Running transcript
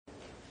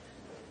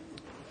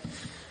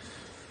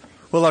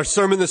Well, our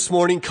sermon this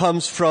morning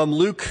comes from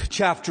Luke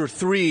chapter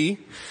 3,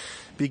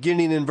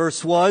 beginning in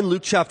verse 1.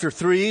 Luke chapter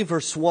 3,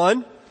 verse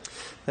 1.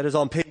 That is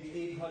on page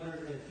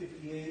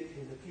 858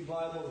 in the Pew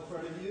Bible in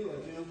front of you.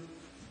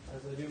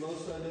 As I do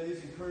most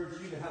Sundays,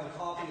 encourage you to have a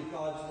copy of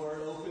God's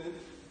Word open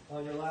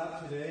on your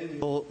lap today.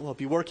 We'll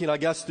be working, I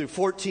guess, through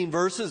 14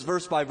 verses,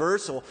 verse by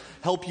verse. It'll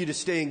help you to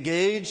stay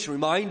engaged,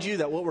 remind you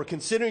that what we're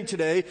considering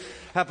today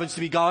happens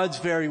to be God's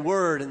very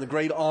Word and the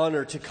great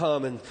honor to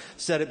come and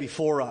set it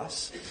before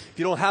us. If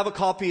you don't have a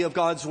copy of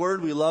God's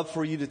Word, we love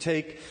for you to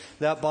take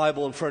that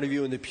Bible in front of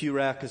you in the pew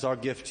rack as our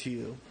gift to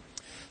you.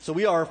 So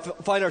we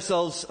find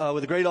ourselves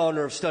with the great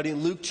honor of studying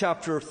Luke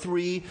chapter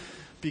 3,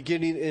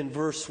 beginning in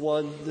verse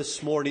 1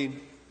 this morning.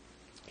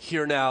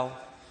 Hear now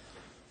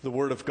the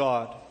Word of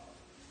God.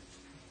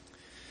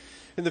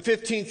 In the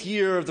 15th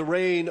year of the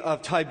reign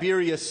of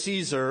Tiberius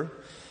Caesar,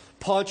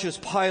 Pontius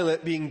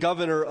Pilate being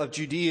governor of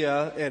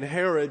Judea, and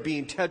Herod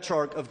being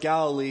tetrarch of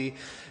Galilee,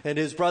 and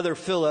his brother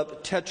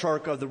Philip,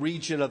 tetrarch of the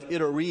region of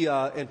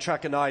Iturea and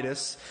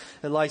Trachonitis,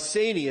 and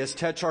Lysanias,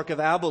 tetrarch of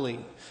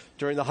Abilene,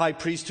 during the high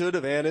priesthood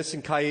of Annas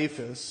and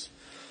Caiaphas,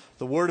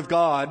 the word of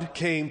God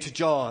came to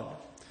John,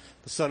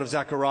 the son of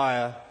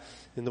Zechariah,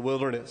 in the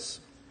wilderness.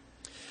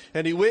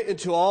 And he went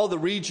into all the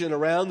region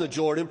around the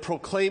Jordan,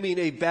 proclaiming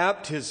a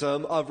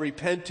baptism of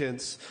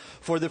repentance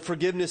for the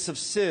forgiveness of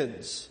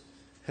sins,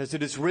 as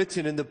it is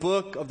written in the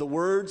book of the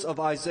words of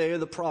Isaiah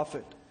the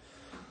prophet,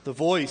 the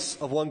voice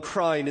of one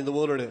crying in the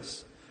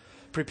wilderness,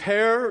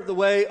 "Prepare the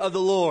way of the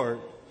Lord,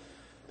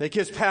 make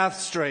his path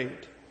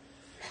straight.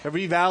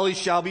 Every valley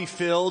shall be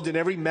filled, and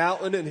every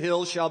mountain and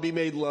hill shall be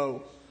made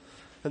low.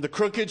 And the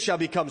crooked shall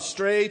become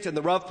straight, and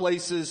the rough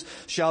places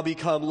shall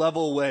become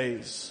level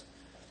ways.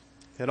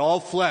 And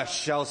all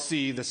flesh shall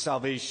see the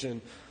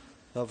salvation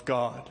of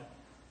God."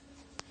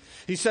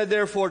 He said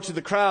therefore to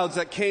the crowds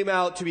that came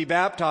out to be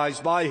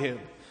baptized by him,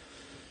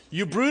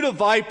 "You brood of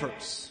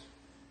vipers,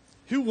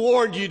 who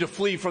warned you to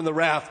flee from the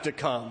wrath to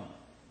come?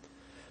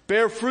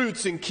 Bear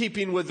fruits in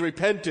keeping with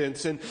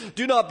repentance, and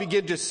do not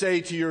begin to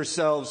say to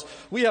yourselves,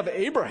 'We have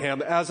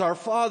Abraham as our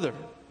father.'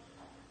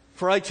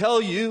 For I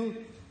tell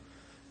you,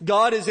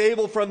 God is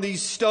able from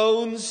these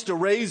stones to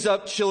raise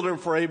up children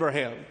for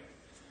Abraham.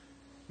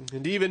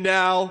 And even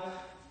now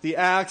the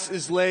axe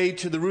is laid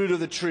to the root of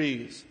the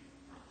trees.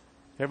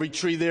 Every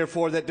tree,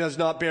 therefore, that does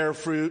not bear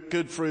fruit,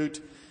 good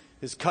fruit,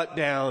 is cut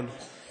down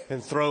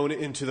and thrown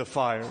into the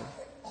fire."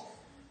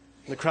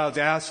 The crowds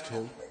asked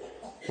him,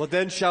 "What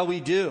then shall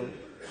we do?"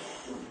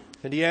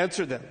 And he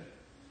answered them,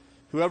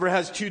 "Whoever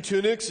has 2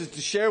 tunics is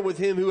to share with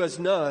him who has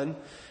none,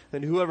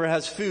 and whoever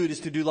has food is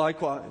to do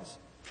likewise."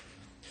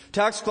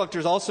 Tax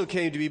collectors also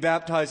came to be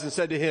baptized and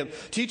said to him,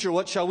 "Teacher,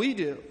 what shall we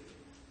do?"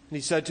 And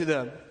he said to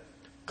them,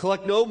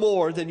 "Collect no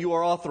more than you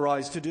are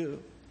authorized to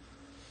do."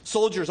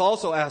 Soldiers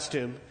also asked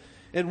him,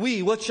 "And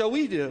we, what shall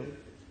we do?"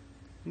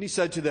 And he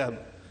said to them,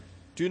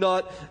 "Do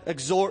not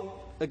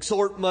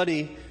extort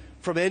money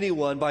from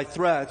anyone by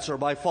threats or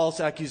by false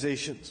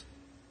accusations,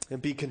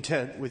 and be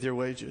content with your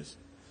wages."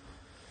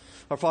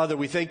 Our Father,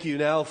 we thank you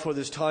now for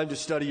this time to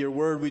study your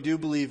word. We do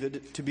believe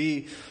it to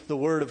be the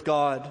word of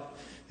God.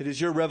 It is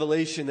your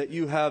revelation that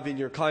you have in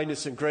your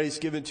kindness and grace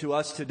given to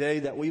us today,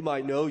 that we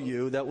might know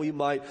you, that we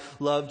might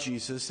love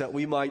Jesus, that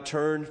we might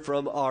turn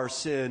from our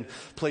sin,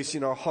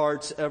 placing our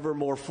hearts ever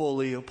more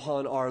fully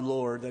upon our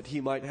Lord, that he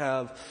might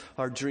have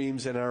our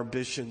dreams and our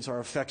ambitions,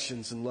 our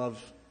affections and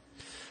love.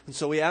 And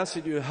so we ask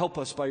that you help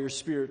us by your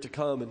Spirit to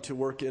come and to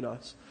work in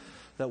us,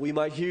 that we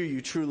might hear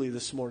you truly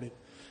this morning,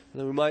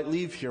 and that we might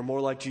leave here more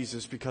like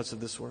Jesus because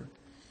of this word.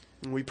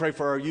 And we pray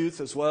for our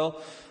youth as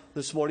well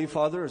this morning,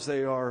 Father, as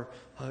they are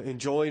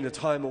enjoying a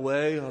time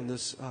away on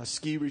this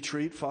ski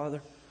retreat,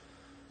 Father.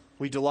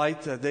 We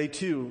delight that they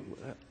too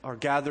are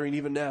gathering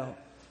even now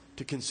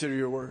to consider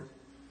your word.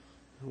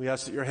 We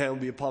ask that your hand will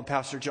be upon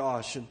Pastor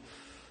Josh and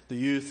the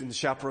youth and the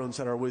chaperones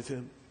that are with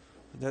him,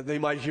 that they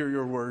might hear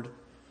your word,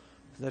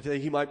 that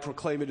he might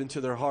proclaim it into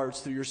their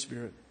hearts through your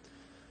Spirit,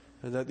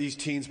 and that these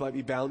teens might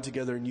be bound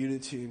together in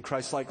unity in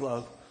Christ-like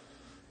love,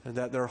 and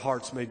that their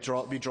hearts may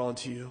be drawn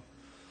to you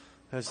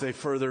as they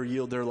further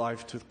yield their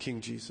life to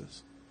King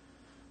Jesus.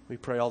 We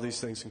pray all these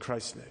things in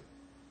Christ's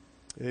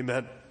name.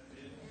 Amen.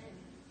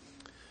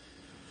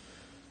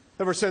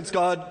 Ever since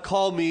God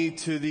called me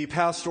to the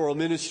pastoral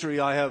ministry,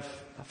 I have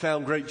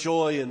found great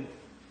joy in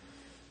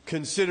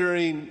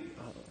considering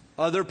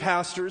other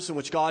pastors in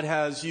which God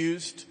has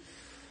used,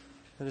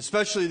 and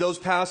especially those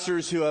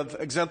pastors who have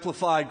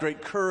exemplified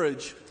great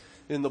courage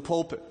in the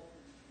pulpit.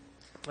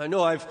 I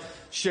know I've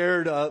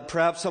shared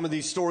perhaps some of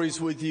these stories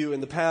with you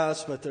in the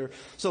past, but they're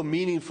so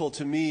meaningful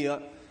to me, I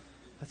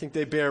think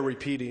they bear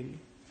repeating.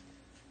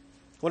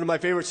 One of my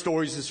favorite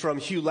stories is from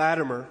Hugh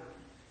Latimer,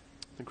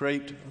 the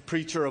great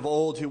preacher of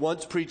old who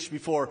once preached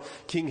before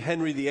King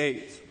Henry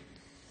VIII.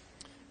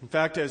 In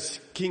fact, as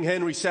King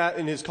Henry sat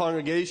in his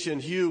congregation,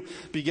 Hugh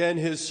began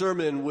his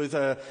sermon with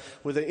an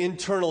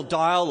internal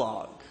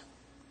dialogue.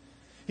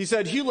 He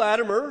said, "Hugh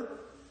Latimer,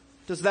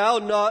 does thou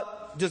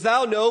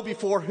know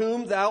before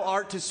whom thou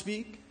art to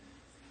speak?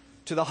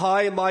 To the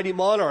high and mighty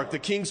monarch, the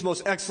king's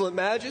most excellent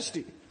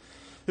majesty.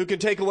 who can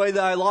take away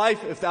thy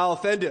life if thou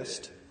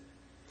offendest.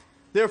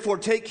 Therefore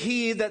take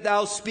heed that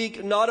thou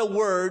speak not a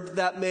word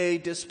that may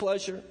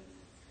displeasure.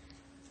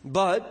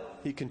 But,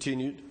 he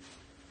continued,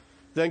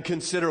 then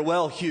consider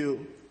well,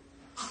 Hugh,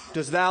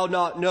 dost thou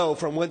not know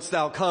from whence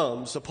thou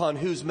comes, upon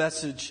whose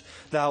message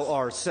thou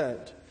art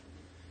sent,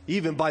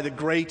 even by the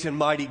great and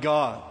mighty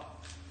God,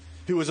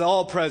 who is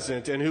all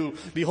present and who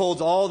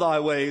beholds all thy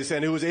ways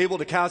and who is able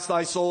to cast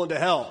thy soul into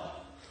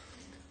hell.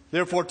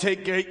 Therefore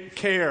take great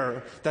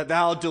care that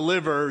thou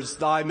delivers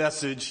thy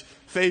message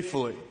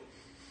faithfully.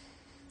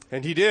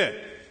 And he did,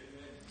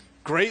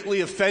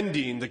 greatly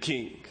offending the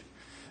king.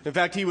 In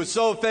fact, he was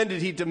so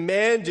offended, he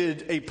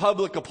demanded a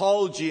public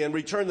apology and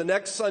returned the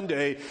next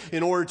Sunday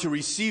in order to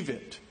receive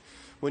it,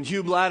 when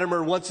Hugh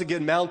Latimer once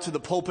again mounted the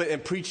pulpit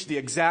and preached the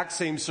exact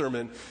same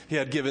sermon he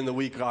had given the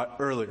week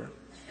earlier.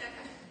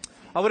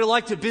 I would have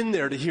liked to have been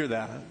there to hear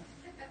that. It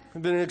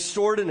had been an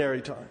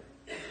extraordinary time.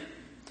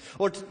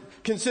 Or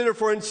consider,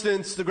 for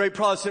instance, the great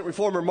Protestant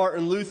reformer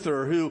Martin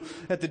Luther, who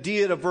at the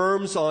Diet of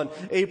Worms on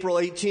April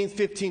 18,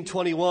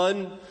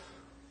 1521,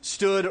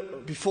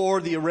 stood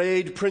before the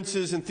arrayed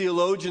princes and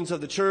theologians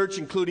of the church,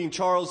 including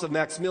Charles of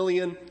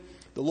Maximilian,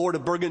 the Lord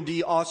of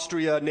Burgundy,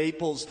 Austria,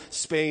 Naples,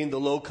 Spain, the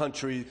Low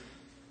Country,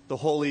 the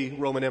Holy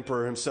Roman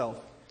Emperor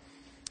himself,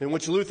 in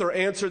which Luther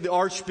answered the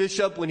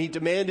archbishop when he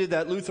demanded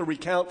that Luther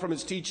recount from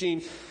his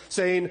teaching,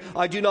 saying,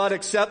 I do not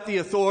accept the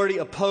authority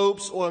of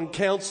popes or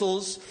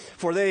councils,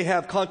 for they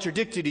have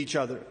contradicted each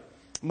other.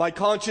 My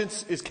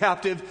conscience is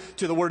captive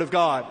to the word of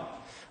God.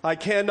 I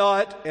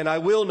cannot and I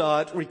will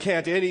not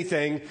recant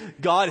anything.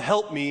 God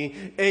help me.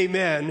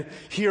 Amen.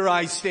 Here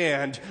I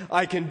stand.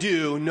 I can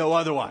do no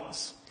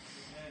otherwise.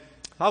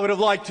 I would have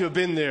liked to have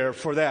been there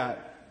for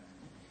that.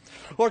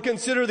 Or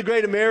consider the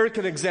great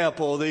American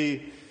example,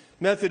 the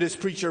Methodist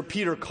preacher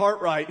Peter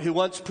Cartwright, who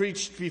once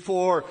preached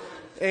before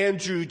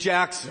Andrew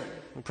Jackson,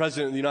 the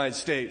President of the United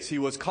States. He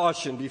was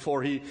cautioned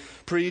before he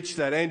preached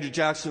that Andrew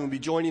Jackson would be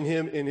joining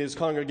him in his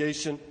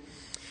congregation.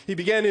 He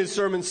began his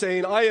sermon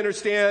saying, I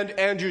understand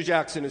Andrew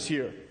Jackson is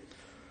here.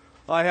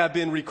 I have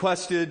been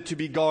requested to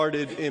be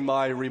guarded in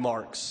my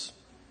remarks.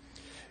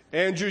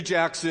 Andrew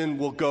Jackson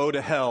will go to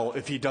hell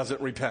if he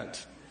doesn't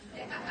repent.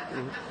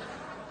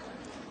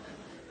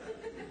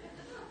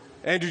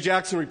 Andrew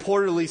Jackson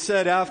reportedly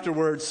said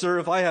afterwards, Sir,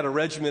 if I had a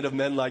regiment of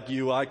men like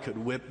you, I could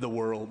whip the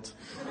world.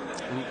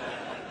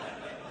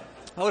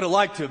 I would have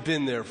liked to have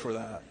been there for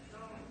that.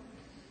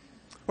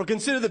 Or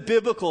consider the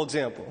biblical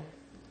example.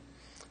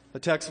 A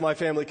text my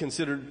family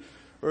considered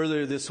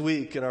earlier this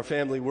week in our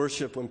family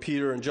worship when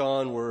Peter and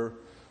John were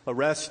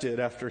arrested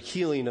after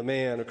healing a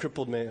man, a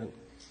crippled man.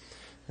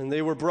 And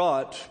they were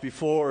brought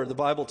before, the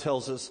Bible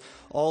tells us,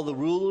 all the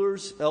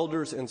rulers,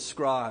 elders, and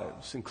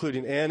scribes,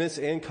 including Annas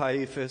and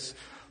Caiaphas,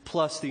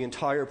 plus the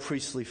entire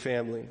priestly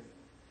family.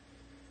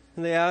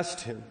 And they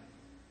asked him,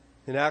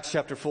 in Acts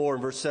chapter 4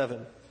 and verse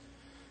 7,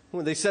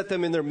 when they set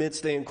them in their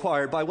midst, they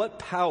inquired, by what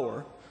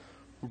power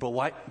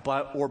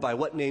or by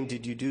what name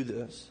did you do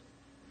this?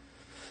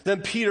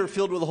 Then Peter,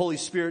 filled with the Holy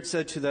Spirit,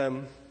 said to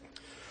them,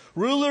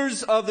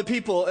 rulers of the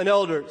people and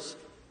elders,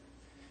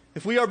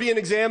 if we are being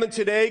examined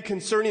today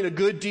concerning a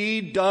good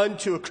deed done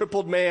to a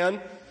crippled man,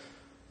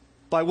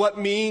 by what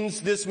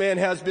means this man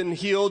has been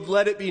healed,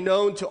 let it be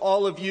known to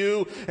all of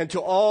you and to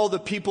all the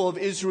people of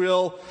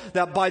Israel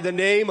that by the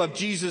name of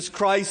Jesus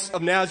Christ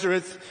of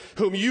Nazareth,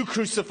 whom you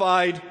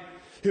crucified,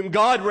 whom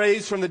God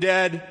raised from the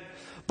dead,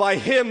 by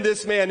him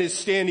this man is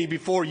standing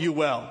before you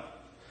well.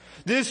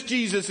 This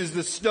Jesus is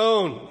the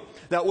stone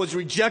that was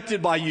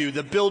rejected by you,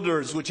 the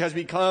builders, which has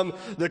become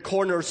the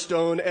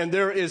cornerstone, and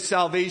there is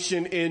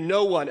salvation in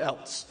no one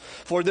else.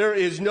 For there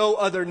is no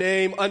other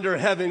name under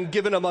heaven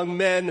given among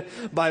men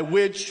by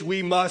which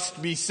we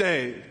must be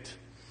saved.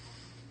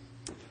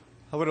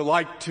 I would have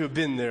liked to have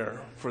been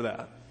there for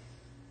that.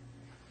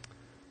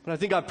 But I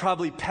think I'd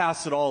probably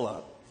pass it all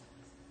up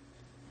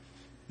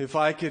if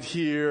I could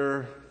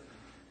hear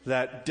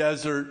that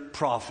desert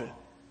prophet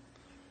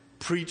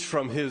preach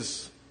from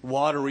his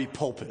watery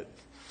pulpit.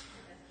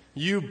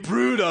 You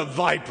brood of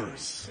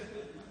vipers,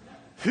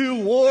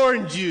 who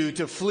warned you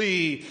to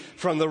flee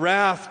from the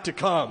wrath to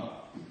come?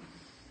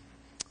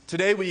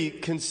 Today we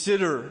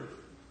consider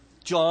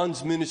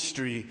John's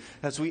ministry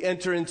as we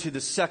enter into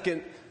the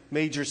second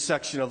major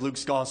section of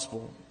Luke's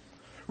gospel.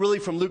 Really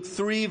from Luke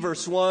 3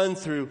 verse 1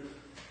 through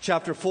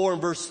chapter 4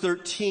 and verse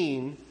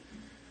 13,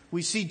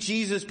 we see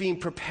Jesus being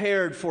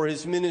prepared for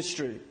his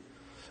ministry.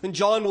 And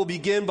John will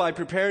begin by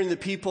preparing the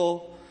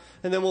people.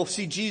 And then we'll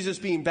see Jesus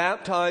being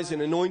baptized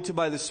and anointed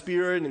by the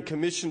Spirit and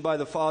commissioned by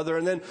the Father.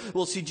 And then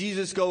we'll see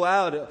Jesus go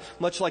out,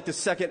 much like the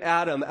second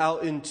Adam,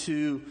 out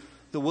into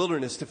the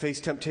wilderness to face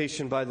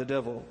temptation by the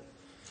devil.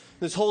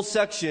 This whole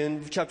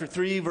section, chapter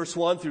 3, verse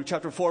 1 through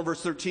chapter 4,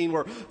 verse 13,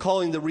 we're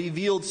calling the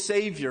revealed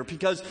Savior,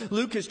 because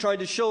Luke is trying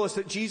to show us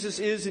that Jesus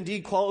is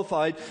indeed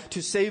qualified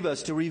to save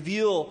us, to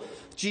reveal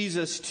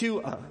Jesus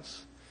to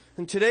us.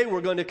 And today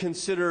we're going to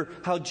consider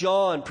how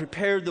John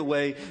prepared the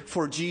way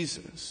for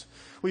Jesus.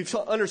 We've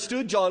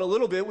understood John a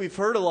little bit. We've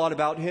heard a lot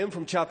about him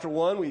from chapter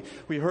 1.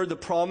 We heard the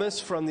promise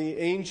from the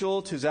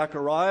angel to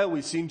Zechariah.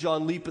 We've seen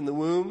John leap in the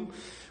womb.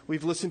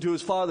 We've listened to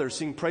his father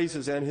sing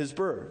praises and his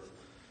birth.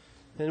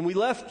 And we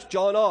left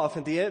John off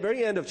at the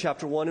very end of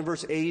chapter 1 in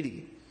verse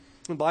 80.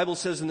 The Bible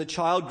says, "And the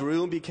child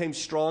grew and became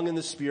strong in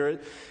the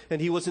spirit, and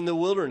he was in the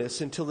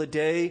wilderness until the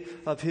day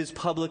of his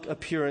public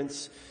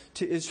appearance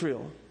to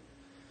Israel."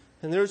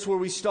 And there's where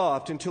we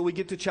stopped until we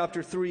get to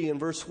chapter 3 and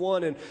verse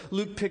 1. And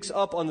Luke picks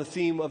up on the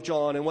theme of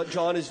John and what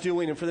John is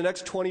doing. And for the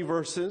next 20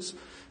 verses,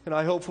 and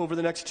I hope over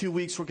the next 2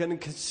 weeks, we're going to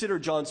consider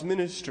John's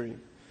ministry.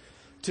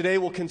 Today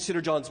we'll consider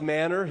John's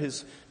manner,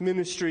 his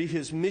ministry,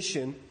 his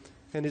mission,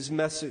 and his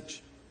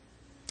message.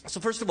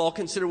 So first of all,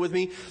 consider with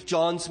me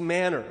John's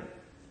manner.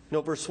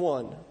 Note verse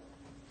 1.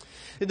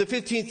 In the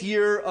 15th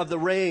year of the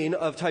reign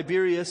of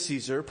Tiberius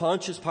Caesar,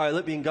 Pontius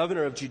Pilate being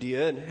governor of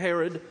Judea, and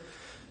Herod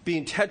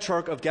being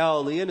tetrarch of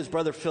Galilee, and his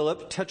brother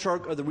Philip,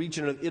 tetrarch of the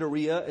region of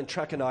Iturea and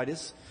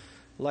Trachonitis,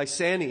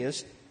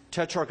 Lysanias,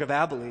 tetrarch of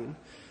Abilene,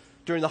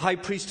 during the high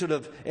priesthood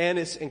of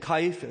Annas and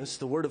Caiaphas,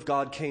 the word of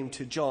God came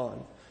to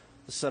John,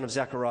 the son of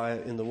Zechariah,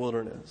 in the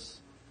wilderness.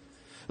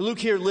 Luke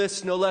here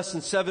lists no less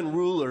than 7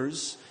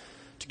 rulers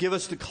to give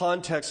us the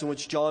context in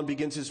which John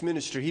begins his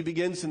ministry. He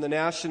begins in the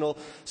national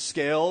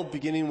scale,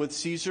 beginning with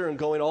Caesar and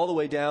going all the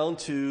way down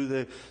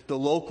to the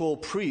local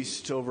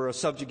priest over a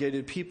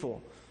subjugated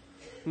people.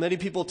 Many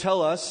people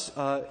tell us,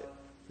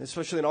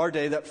 especially in our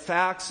day, that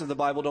facts of the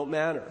Bible don't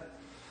matter.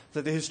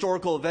 That the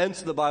historical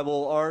events of the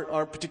Bible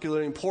aren't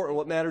particularly important.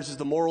 What matters is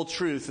the moral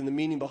truth and the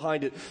meaning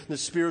behind it, and the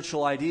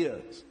spiritual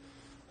ideas.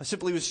 I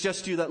simply would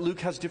suggest to you that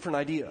Luke has a different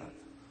idea.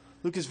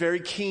 Luke is very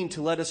keen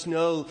to let us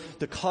know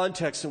the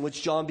context in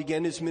which John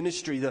began his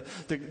ministry,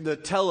 to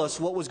tell us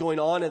what was going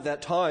on at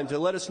that time, to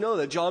let us know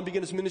that John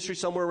began his ministry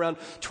somewhere around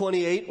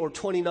 28 or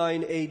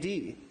 29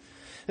 AD.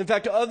 In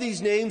fact, of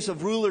these names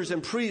of rulers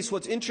and priests,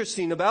 what's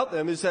interesting about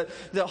them is that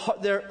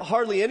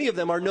hardly any of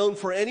them are known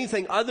for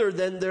anything other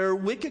than their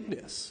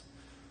wickedness.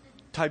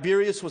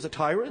 Tiberius was a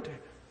tyrant.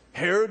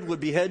 Herod would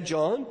behead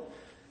John.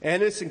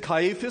 Annas and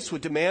Caiaphas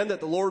would demand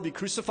that the Lord be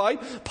crucified.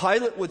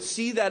 Pilate would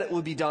see that it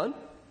would be done.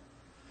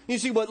 You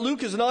see, what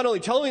Luke is not only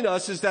telling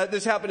us is that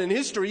this happened in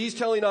history, he's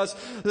telling us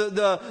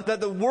that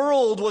the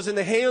world was in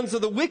the hands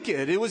of the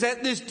wicked. It was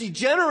at this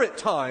degenerate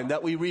time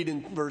that we read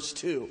in verse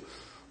 2.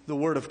 The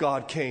word of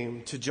God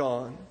came to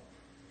John.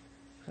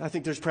 I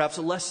think there's perhaps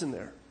a lesson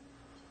there.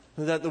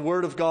 That the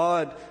word of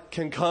God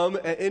can come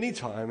at any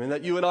time, and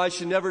that you and I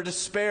should never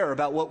despair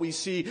about what we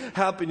see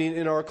happening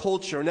in our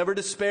culture. Never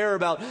despair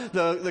about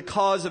the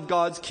cause of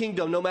God's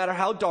kingdom, no matter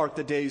how dark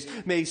the days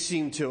may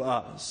seem to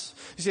us.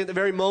 You see, at the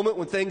very moment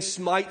when things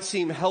might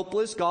seem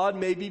helpless, God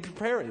may be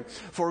preparing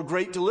for a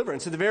great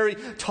deliverance. At the very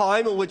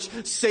time in which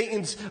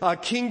Satan's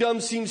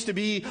kingdom seems to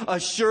be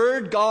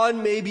assured, God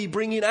may be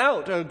bringing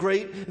out a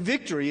great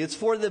victory. It's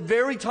for the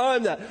very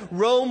time that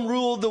Rome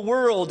ruled the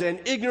world and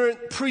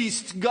ignorant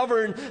priests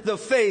governed the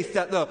faith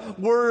that the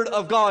word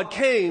of God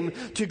came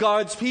to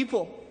God's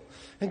people.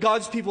 And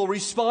God's people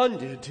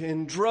responded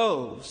in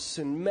droves,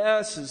 and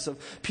masses of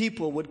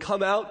people would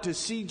come out to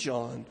see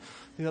John.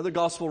 The other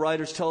gospel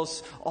writers tell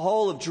us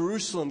all of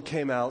Jerusalem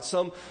came out.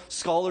 Some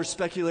scholars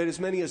speculate as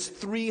many as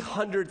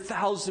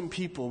 300,000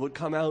 people would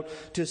come out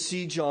to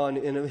see John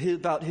in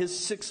about his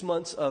 6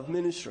 months of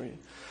ministry.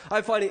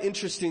 I find it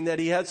interesting that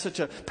he had such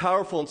a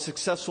powerful and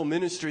successful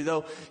ministry,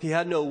 though he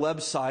had no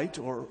website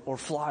or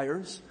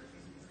flyers.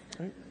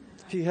 Right?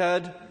 He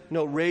had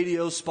no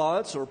radio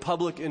spots or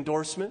public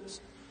endorsements.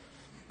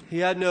 He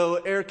had no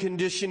air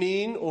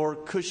conditioning or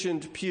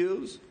cushioned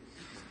pews.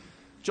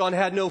 John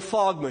had no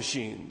fog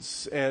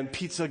machines and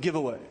pizza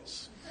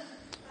giveaways.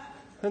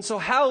 And so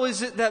how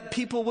is it that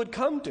people would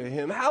come to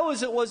him? How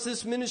was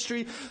this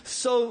ministry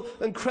so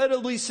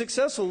incredibly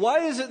successful? Why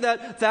is it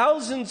that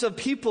thousands of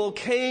people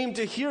came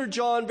to hear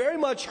John very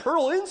much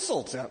hurl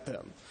insults at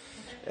them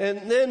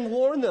and then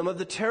warn them of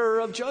the terror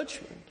of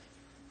judgment?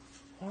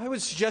 Well, I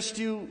would suggest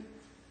to you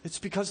it's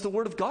because the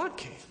word of God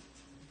came,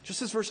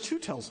 just as verse 2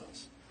 tells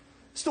us.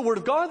 It's the word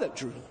of God that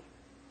drew them.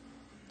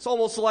 It's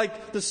almost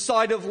like the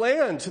sight of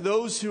land to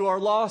those who are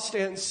lost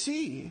at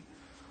sea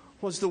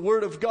was the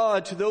word of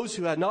God to those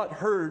who had not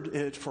heard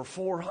it for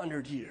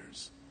 400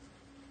 years.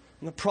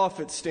 And the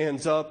prophet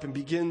stands up and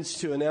begins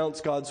to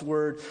announce God's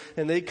word,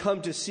 and they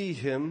come to see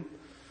him,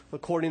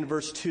 according to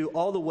verse 2,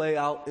 all the way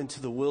out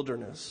into the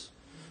wilderness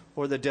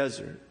or the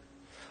desert.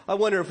 I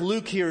wonder if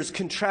Luke here is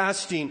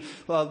contrasting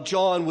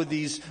John with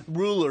these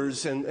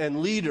rulers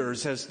and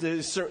leaders, as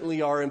they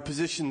certainly are in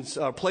positions,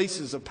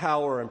 places of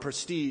power and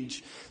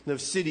prestige, the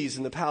cities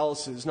and the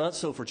palaces. Not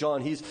so for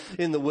John. He's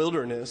in the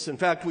wilderness. In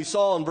fact, we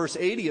saw in verse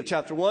 80 of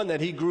chapter 1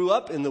 that he grew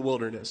up in the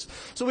wilderness.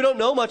 So we don't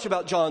know much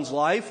about John's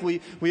life.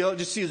 We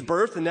just see his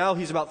birth, and now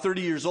he's about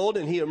 30 years old,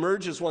 and he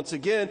emerges once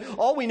again.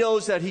 All we know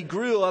is that he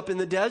grew up in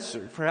the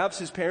desert. Perhaps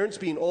his parents,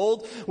 being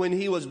old when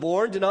he was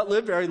born, did not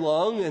live very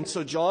long, and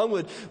so John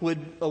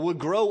would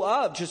grow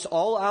up just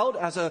all out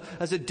as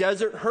a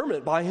desert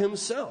hermit by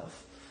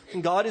himself.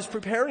 And God is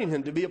preparing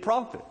him to be a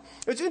prophet.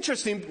 It's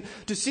interesting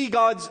to see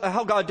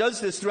how God does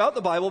this throughout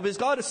the Bible, because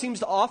God seems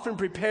to often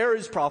prepare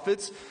his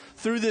prophets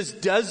through this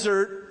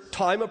desert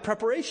time of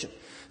preparation.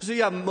 So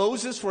you have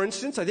Moses, for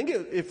instance. I think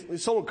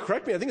if someone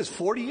correct me, I think it's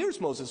 40 years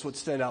Moses would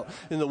stand out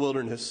in the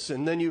wilderness.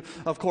 And then you,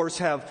 of course,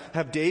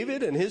 have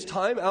David and his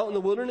time out in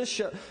the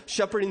wilderness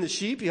shepherding the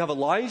sheep. You have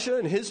Elijah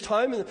and his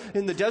time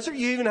in the desert.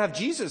 You even have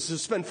Jesus who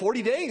spent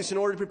 40 days in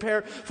order to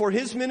prepare for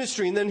his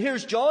ministry. And then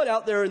here's John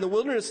out there in the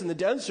wilderness in the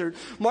desert.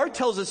 Mark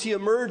tells us he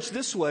emerged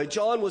this way.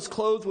 John was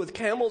clothed with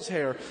camel's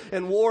hair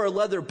and wore a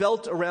leather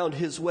belt around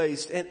his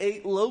waist and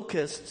ate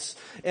locusts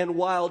and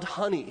wild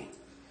honey.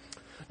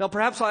 Now,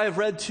 perhaps I have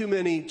read too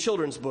many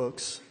children's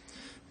books,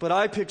 but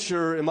I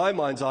picture in my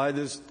mind's eye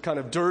this kind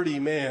of dirty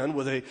man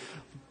with a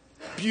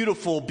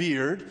beautiful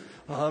beard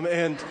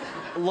and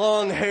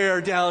long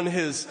hair down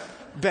his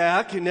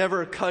back, and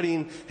never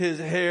cutting his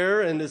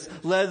hair, and his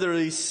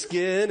leathery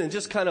skin, and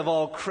just kind of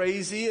all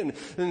crazy, and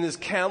in this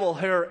camel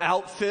hair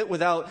outfit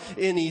without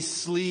any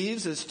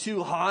sleeves. It's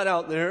too hot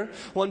out there.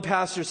 One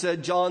pastor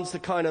said John's the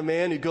kind of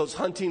man who goes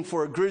hunting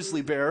for a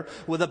grizzly bear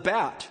with a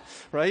bat,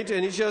 right?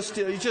 And he's just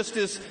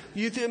this,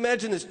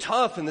 imagine this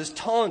tough and this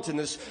taunt and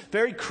this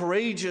very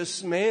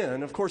courageous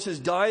man. Of course, his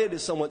diet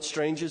is somewhat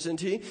strange,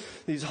 isn't he?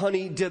 These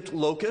honey-dipped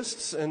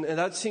locusts, and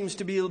that seems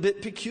to be a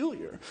bit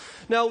peculiar.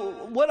 Now,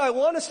 what I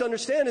want us to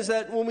understand is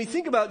that when we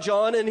think about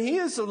John, and he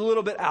is a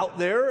little bit out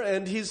there,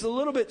 and he's a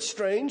little bit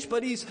strange,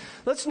 but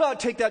let's not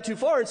take that too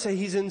far and say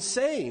he's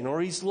insane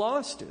or he's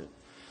lost it.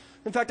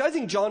 In fact, I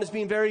think John is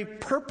being very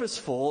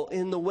purposeful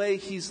in the way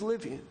he's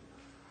living.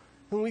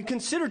 When we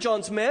consider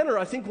John's manner,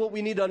 I think what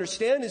we need to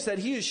understand is that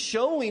he is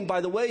showing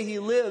by the way he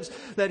lives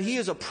that he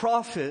is a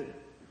prophet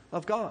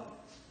of God.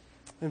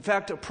 In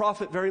fact, a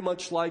prophet very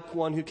much like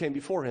one who came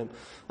before him,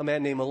 a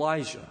man named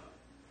Elijah.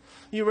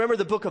 You remember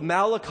the book of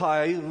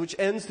Malachi, which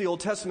ends the Old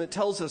Testament,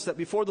 tells us that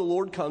before the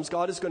Lord comes,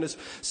 God is going to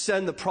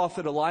send the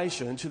prophet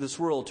Elijah into this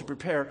world to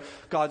prepare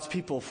God's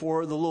people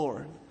for the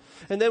Lord.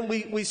 And then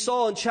we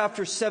saw in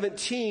chapter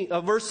 17,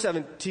 verse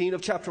 17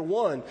 of chapter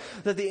 1,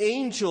 that the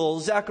angel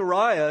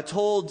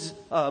the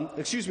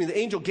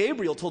angel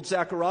Gabriel told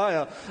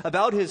Zechariah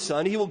about his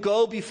son. He will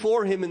go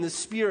before him in the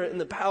spirit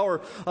and the power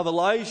of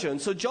Elijah.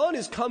 And so John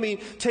is coming,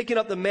 taking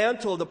up the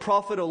mantle of the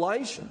prophet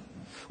Elijah.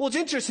 Well, it's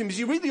interesting because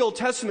you read the Old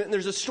Testament and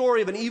there's a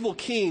story of an evil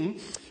king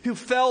who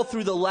fell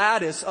through the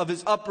lattice of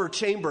his upper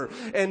chamber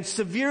and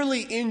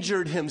severely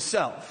injured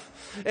himself.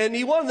 And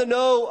he wanted to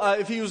know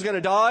if he was going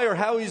to die or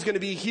how he was going to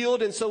be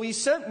healed. And so he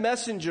sent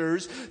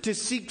messengers to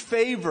seek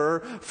favor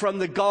from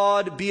the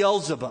god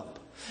Beelzebub.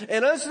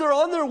 And as they're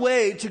on their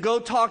way to go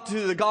talk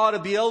to the god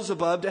of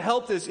Beelzebub to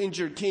help this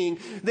injured king,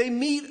 they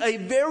meet a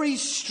very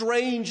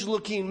strange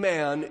looking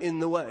man in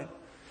the way.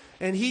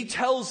 And he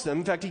tells them,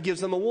 in fact, he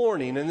gives them a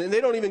warning. And they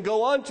don't even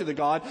go on to the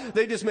god.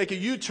 They just make a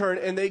U-turn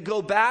and they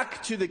go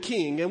back to the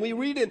king. And we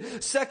read in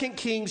 2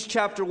 Kings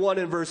chapter 1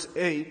 and verse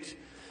 8,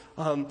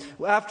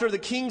 after the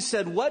king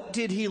said, "What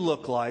did he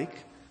look like?"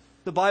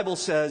 The Bible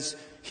says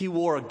he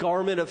wore a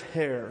garment of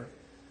hair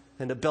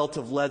and a belt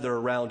of leather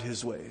around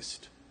his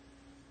waist.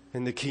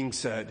 And the king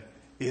said,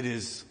 "It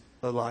is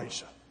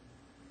Elijah."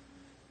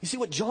 You see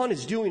what John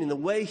is doing in the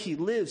way he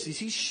lives is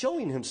he's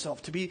showing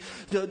himself to be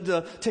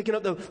taking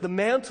up the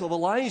mantle of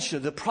Elijah,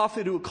 the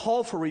prophet who would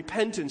call for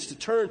repentance to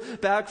turn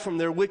back from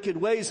their wicked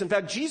ways. In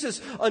fact,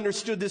 Jesus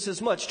understood this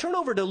as much. Turn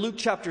over to Luke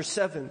chapter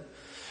 7.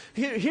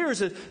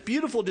 Here's a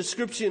beautiful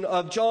description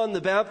of John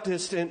the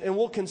Baptist, and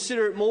we'll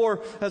consider it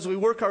more as we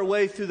work our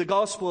way through the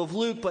Gospel of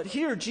Luke. But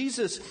here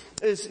Jesus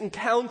has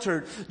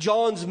encountered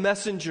John's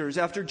messengers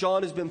after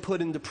John has been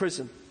put into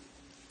prison.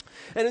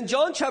 And in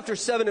John chapter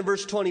 7 and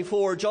verse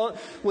 24,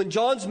 when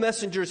John's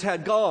messengers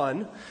had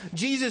gone,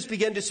 Jesus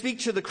began to speak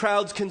to the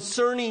crowds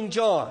concerning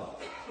John.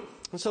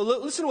 And so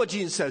listen to what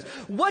Jesus says.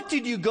 "What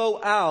did you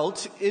go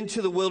out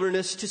into the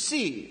wilderness to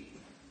see?"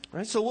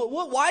 Right? So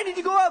why did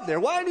you go out there?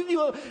 Why did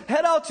you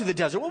head out to the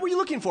desert? What were you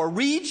looking for?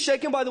 Reeds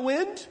shaken by the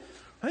wind?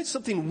 Right?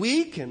 Something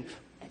weak and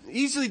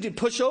easily to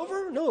push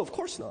over? No, of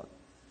course not.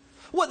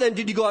 What then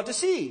did you go out to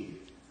see?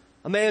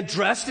 A man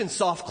dressed in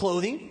soft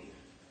clothing?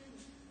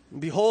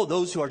 And behold,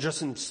 those who are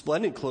dressed in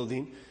splendid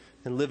clothing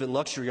and live in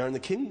luxury are in the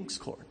king's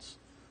courts.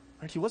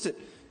 Right? He wasn't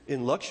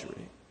in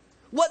luxury.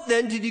 What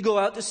then did you go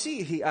out to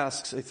see? He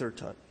asks a third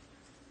time.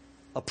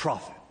 A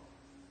prophet.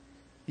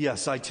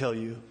 Yes, I tell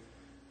you,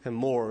 and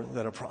more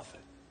than a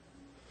prophet.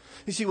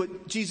 You see,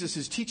 what Jesus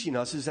is teaching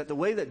us is that the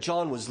way that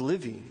John was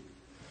living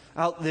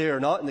out there,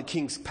 not in the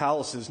king's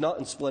palaces, not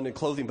in splendid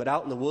clothing, but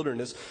out in the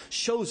wilderness,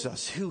 shows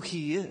us who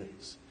he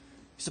is.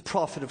 He's a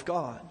prophet of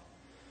God.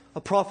 A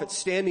prophet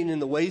standing in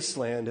the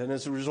wasteland, and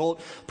as a result,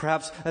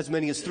 perhaps as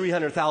many as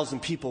 300,000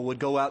 people would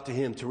go out to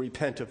him to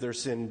repent of their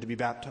sin and to be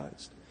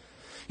baptized.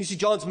 You see,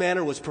 John's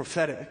manner was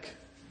prophetic,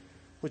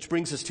 which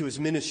brings us to his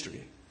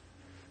ministry.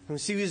 And we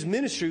see his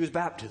ministry was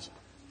baptism.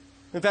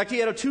 In fact, he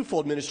had a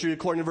twofold ministry,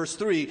 according to verse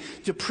 3,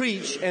 to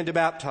preach and to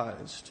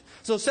baptize.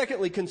 So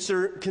secondly,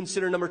 consider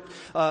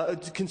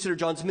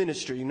John's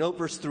ministry. Note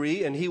verse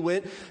 3, and he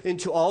went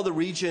into all the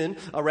region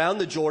around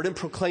the Jordan,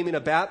 proclaiming a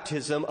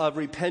baptism of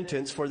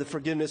repentance for the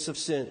forgiveness of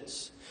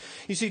sins.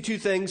 You see two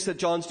things that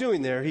John's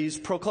doing there. He's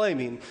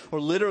proclaiming, or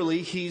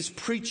literally, he's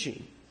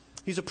preaching.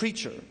 He's a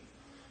preacher.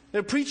 And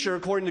a preacher,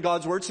 according to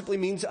God's word, simply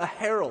means a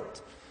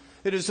herald.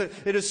 It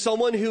is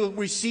someone who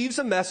receives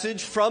a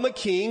message from a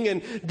king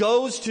and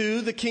goes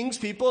to the king's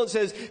people and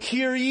says,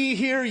 hear ye,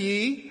 hear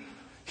ye.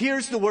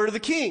 Here's the word of the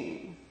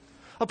king.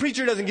 A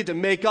preacher doesn't get to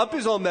make up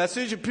his own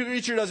message. A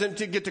preacher doesn't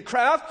get to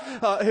craft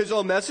his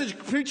own message. A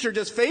preacher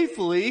just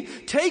faithfully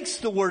takes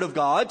the word of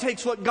God,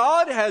 takes what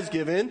God has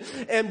given,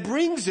 and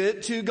brings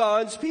it to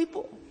God's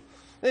people.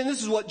 And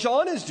this is what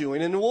John is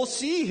doing. And we'll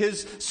see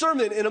his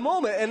sermon in a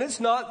moment. And it's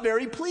not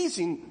very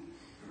pleasing.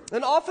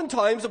 And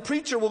oftentimes a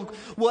preacher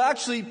will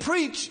actually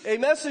preach a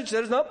message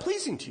that is not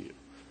pleasing to you.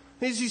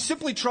 He's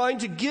simply trying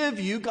to give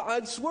you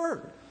God's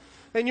word.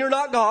 And you're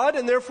not God,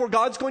 and therefore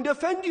God's going to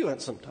offend you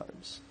at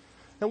sometimes.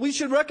 And we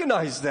should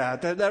recognize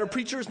that a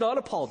preacher is not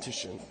a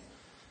politician.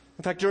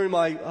 In fact, during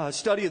my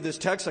study of this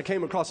text, I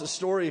came across a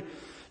story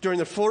during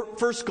the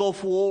first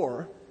Gulf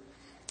War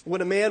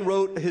when a man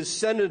wrote his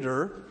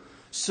senator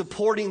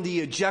supporting the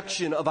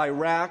ejection of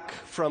Iraq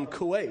from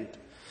Kuwait.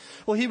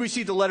 Well, he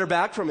received a letter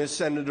back from his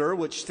senator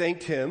which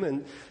thanked him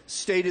and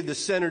stated the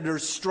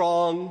senator's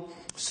strong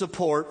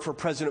support for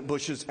President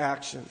Bush's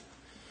action.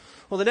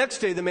 Well, the next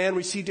day, the man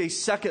received a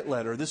second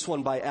letter, this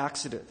one by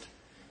accident,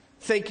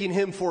 thanking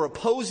him for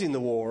opposing the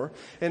war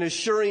and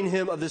assuring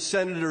him of the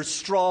senator's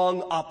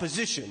strong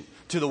opposition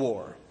to the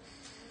war.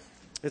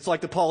 It's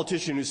like the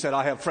politician who said,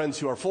 I have friends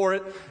who are for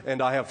it,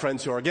 and I have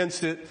friends who are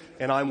against it,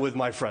 and I'm with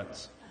my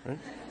friends. Right?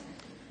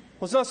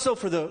 Well, it's not so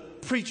for the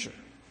preacher.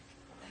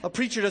 A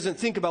preacher doesn't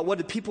think about what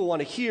do people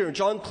want to hear. And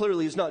John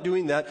clearly is not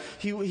doing that.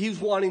 He's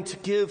wanting to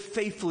give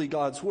faithfully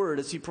God's word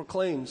as he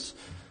proclaims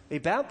a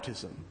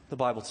baptism, the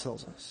Bible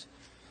tells us.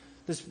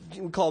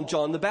 We call him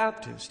John the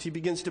Baptist. He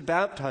begins to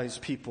baptize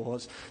people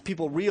as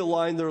people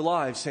realign their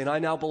lives, saying, I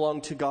now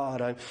belong to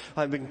God.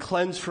 I've been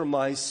cleansed from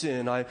my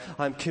sin.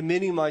 I'm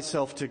committing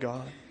myself to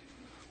God.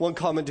 One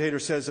commentator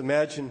says,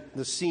 imagine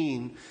the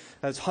scene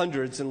as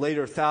hundreds and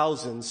later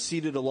thousands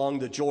seated along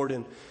the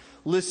Jordan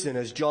listen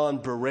as John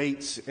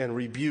berates and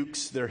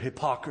rebukes their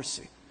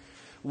hypocrisy,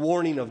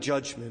 warning of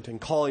judgment and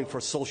calling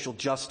for social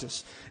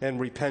justice and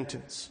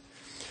repentance.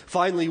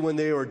 Finally, when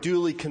they were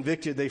duly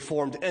convicted, they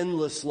formed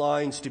endless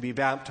lines to be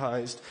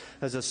baptized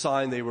as a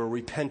sign they were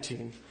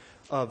repenting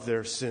of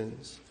their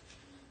sins.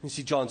 You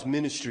see, John's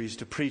ministry is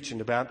to preach and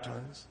to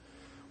baptize,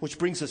 which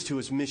brings us to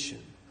his mission.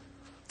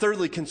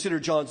 Thirdly, consider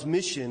John's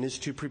mission is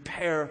to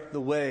prepare the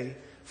way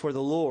for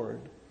the Lord.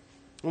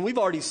 And we've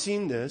already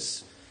seen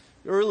this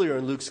earlier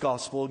in Luke's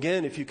gospel.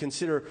 Again, if you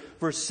consider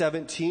verse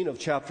 17 of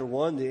chapter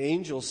 1, the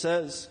angel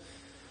says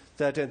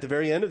that at the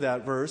very end of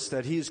that verse,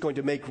 that he is going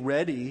to make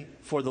ready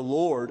for the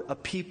Lord a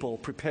people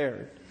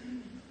prepared.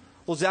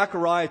 Well,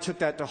 Zechariah took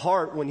that to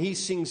heart when he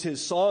sings his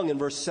song in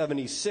verse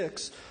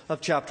 76 of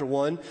chapter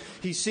 1.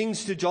 He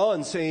sings to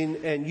John saying,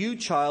 and you,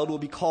 child, will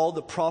be called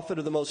the prophet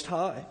of the Most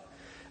High,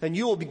 and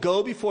you will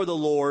go before the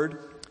Lord,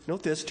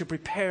 note this, to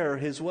prepare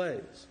his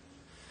ways.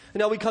 And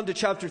now we come to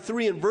chapter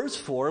 3 and verse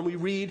 4, and we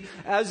read,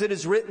 as it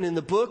is written in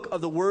the book of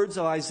the words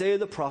of Isaiah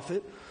the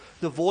prophet,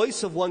 the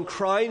voice of one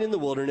crying in the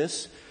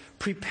wilderness,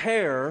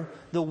 prepare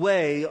the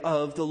way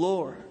of the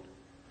Lord.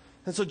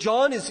 And so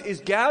John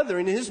is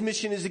gathering, and his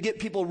mission is to get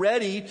people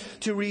ready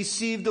to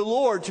receive the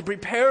Lord, to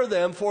prepare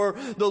them for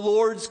the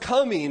Lord's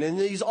coming. And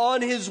he's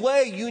on his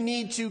way. You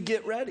need to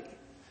get ready.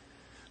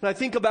 And I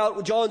think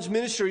about John's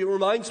ministry. It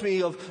reminds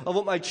me of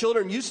what my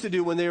children used to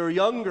do when they were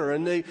younger.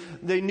 And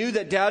they knew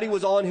that Daddy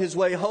was on his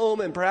way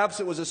home, and perhaps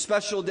it was a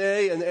special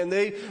day, and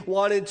they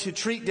wanted to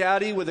treat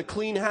Daddy with a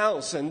clean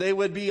house. And they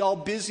would be all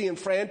busy and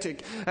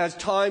frantic as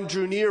time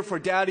drew near for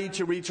Daddy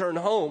to return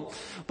home.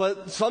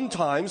 But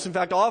sometimes, in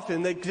fact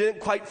often, they didn't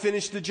quite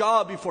finish the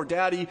job before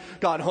Daddy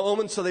got home.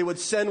 And so they would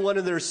send one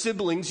of their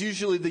siblings,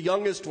 usually the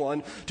youngest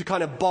one, to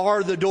kind of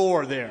bar the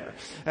door there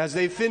as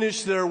they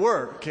finished their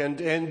work.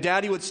 And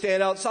Daddy would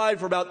stand outside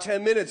for about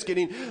 10 minutes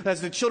as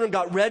the children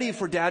got ready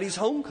for Daddy's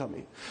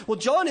homecoming. Well,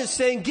 John is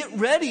saying, get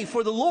ready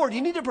for the Lord.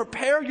 You need to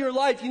prepare your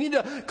life. You need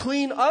to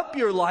clean up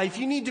your life.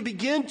 You need to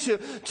begin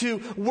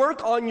to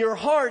work on your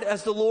heart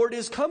as the Lord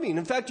is coming.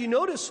 In fact, you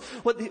notice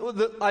what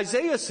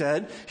Isaiah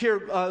said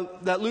here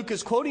that Luke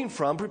is quoting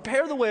from.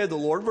 Prepare the way of the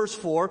Lord, verse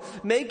 4,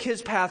 make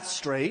his path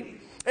straight.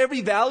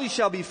 Every valley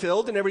shall be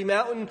filled, and every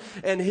mountain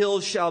and hill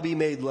shall be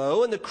made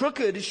low, and the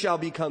crooked shall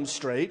become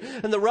straight,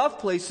 and the rough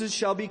places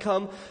shall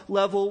become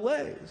level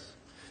ways.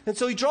 And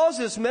so he draws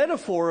this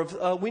metaphor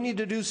of we need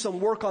to do some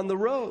work on the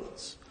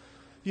roads.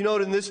 You know,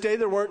 in this day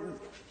there weren't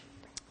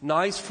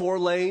nice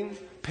 4-lane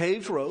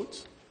paved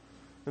roads.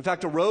 In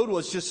fact, a road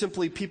was just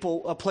simply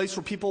a place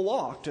where people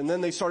walked, and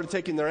then they started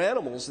taking their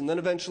animals, and then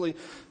eventually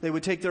they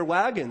would take their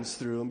wagons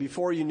through, and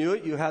before you knew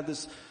it, you had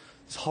this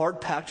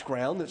hard-packed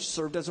ground that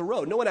served as a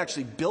road. No one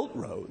actually built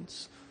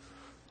roads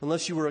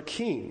unless you were a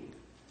king.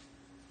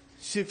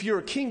 See, if you're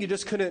a king, you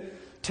just couldn't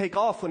take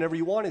off whenever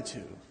you wanted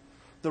to.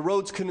 The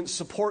roads couldn't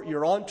support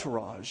your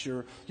entourage,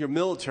 your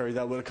military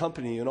that would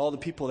accompany you, and all the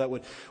people that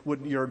would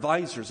your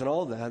advisors and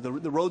all that. The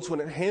roads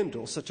wouldn't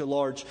handle such a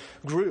large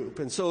group.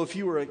 And so if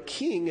you were a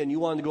king and you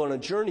wanted to go on a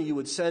journey, you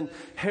would send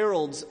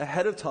heralds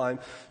ahead of time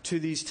to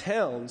these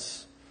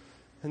towns.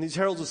 And these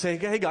heralds would say,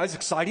 hey guys,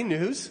 exciting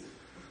news.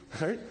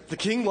 Right? The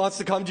king wants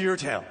to come to your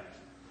town.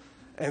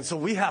 And so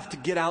we have to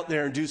get out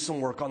there and do some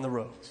work on the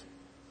roads.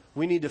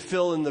 We need to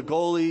fill in the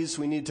gullies.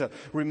 We need to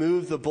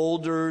remove the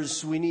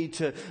boulders. We need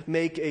to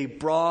make a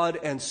broad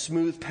and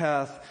smooth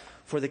path,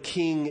 for the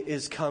king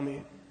is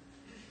coming.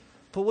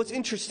 But what's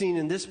interesting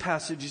in this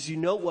passage is you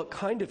note what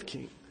kind of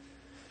king.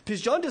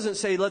 Because John doesn't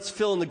say, let's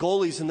fill in the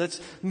gullies and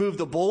let's move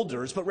the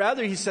boulders, but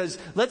rather he says,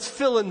 let's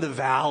fill in the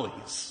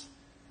valleys.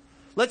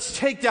 Let's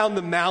take down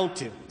the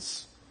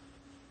mountains.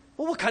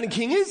 Well, what kind of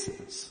king is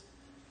this?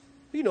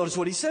 You notice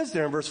what he says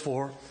there in verse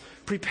 4.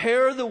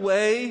 Prepare the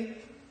way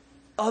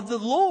of the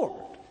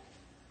Lord.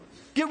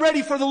 Get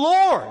ready for the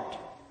Lord.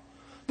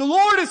 The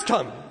Lord is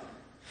coming.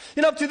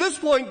 And up to this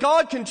point,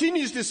 God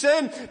continues to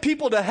send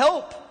people to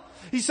help.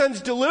 He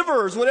sends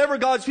deliverers whenever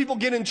God's people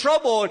get in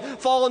trouble and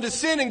fall into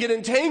sin and get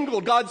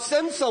entangled. God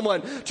sends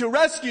someone to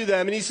rescue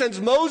them, and he sends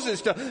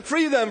Moses to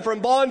free them from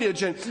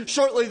bondage. And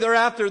shortly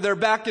thereafter, they're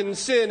back in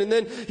sin. And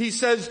then he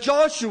sends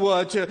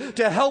Joshua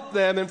to help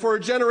them. And for a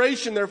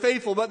generation, they're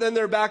faithful, but then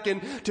they're back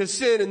into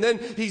sin. And then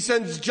he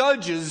sends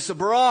judges,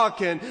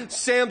 Barak and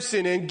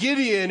Samson and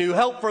Gideon, who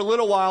help for a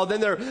little while.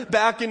 Then they're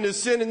back into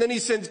sin. And then he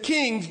sends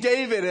kings,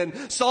 David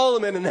and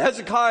Solomon and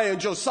Hezekiah and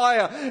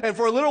Josiah. And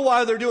for a little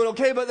while, they're doing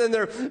okay, but then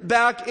they're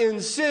back in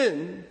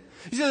sin.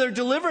 He said their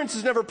deliverance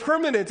is never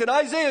permanent. And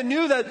Isaiah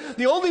knew that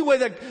the only way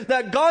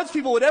that God's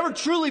people would ever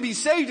truly be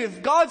saved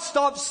if God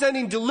stopped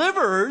sending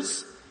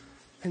deliverers.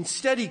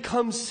 Instead, he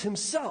comes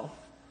himself.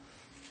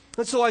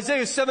 And so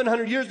Isaiah,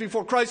 700 years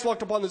before Christ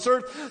walked upon this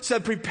earth,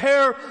 said,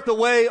 prepare the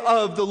way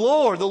of the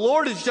Lord. The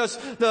Lord is just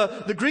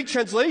the Greek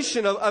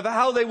translation of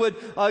how they would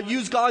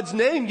use God's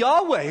name,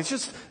 Yahweh. It's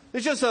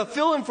just a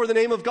fill-in for the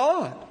name of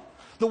God.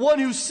 The one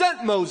who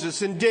sent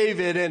Moses and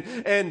David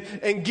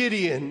and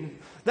Gideon.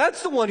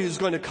 That's the one who's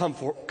going to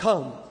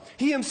come.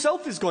 He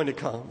himself is going to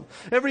come.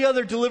 Every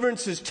other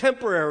deliverance is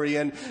temporary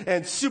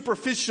and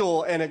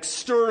superficial and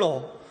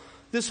external.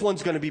 This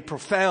one's going to be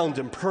profound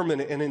and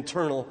permanent and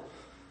internal.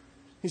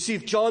 You see,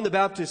 if John the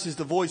Baptist is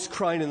the voice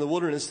crying in the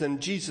wilderness, then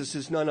Jesus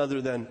is none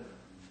other than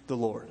the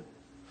Lord.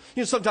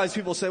 You know, sometimes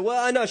people say,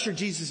 well, I'm not sure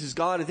Jesus is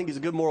God. I think he's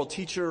a good moral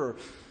teacher, or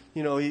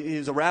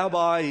he's a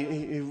rabbi,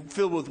 he's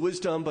filled with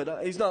wisdom,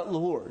 but he's not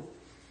Lord.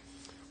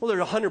 Well, there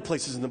are 100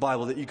 places in the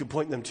Bible that you could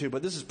point them to,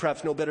 but this is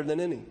perhaps no better than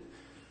any.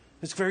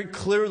 It's very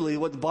clearly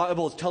what the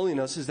Bible is telling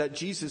us is that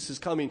Jesus is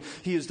coming.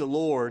 He is the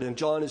Lord, and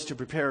John is to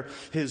prepare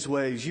his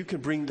ways. You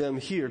can bring them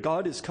here.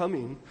 God is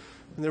coming,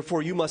 and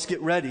therefore you must get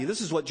ready.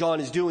 This is what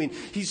John is doing.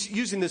 He's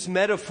using this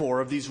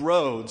metaphor of these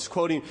roads,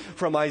 quoting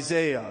from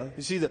Isaiah.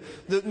 You see,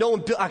 no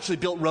one actually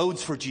built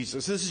roads for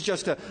Jesus. This is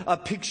just a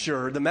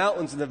picture. The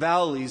mountains and the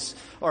valleys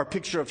are a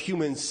picture of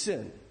human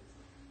sin.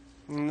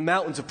 And the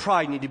mountains of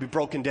pride need to be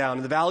broken down,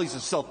 and the valleys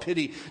of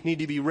self-pity need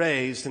to be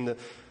raised, and the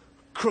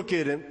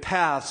crooked and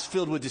paths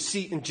filled with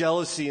deceit and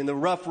jealousy, and the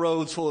rough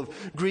roads full of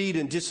greed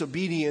and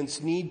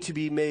disobedience need to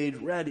be made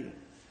ready. In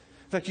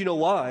fact, you know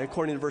why?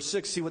 According to verse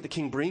 6, see what the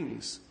king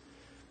brings.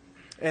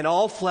 And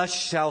all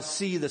flesh shall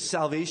see the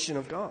salvation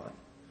of God.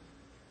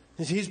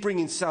 He's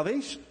bringing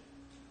salvation.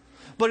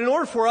 But in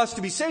order for us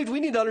to be saved, we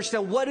need to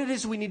understand what it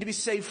is we need to be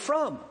saved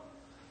from.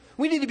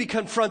 We need to be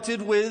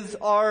confronted with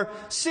our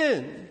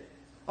sin,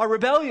 our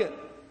rebellion.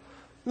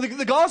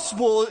 The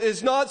gospel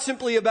is not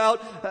simply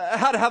about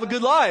how to have a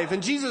good life.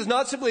 And Jesus is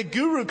not simply a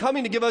guru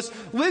coming to give us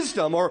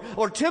wisdom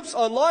or tips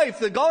on life.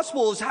 The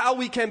gospel is how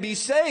we can be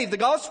saved. The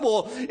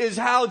gospel is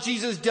how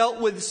Jesus dealt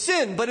with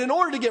sin. But in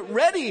order to get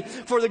ready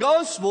for the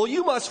gospel,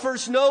 you must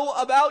first know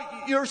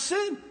about your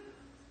sin.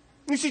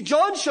 You see,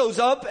 John shows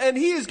up and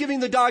he is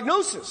giving the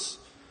diagnosis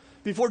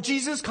before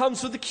Jesus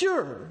comes with the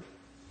cure.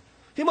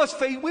 We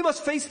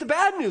must face the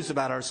bad news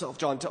about ourselves,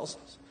 John tells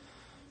us,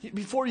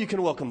 before you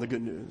can welcome the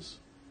good news.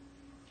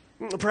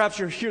 Perhaps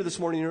you're here this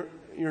morning,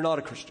 you're not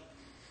a Christian.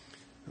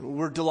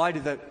 We're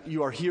delighted that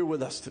you are here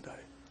with us today.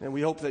 And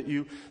we hope that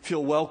you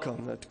feel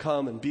welcome to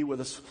come and be with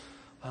us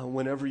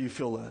whenever you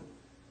feel led.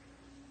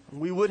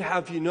 We would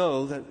have you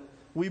know that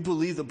we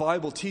believe the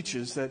Bible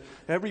teaches that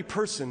every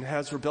person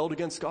has rebelled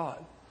against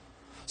God.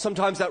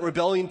 Sometimes that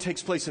rebellion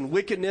takes place in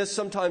wickedness.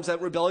 Sometimes that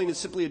rebellion is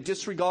simply a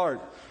disregard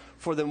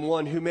for the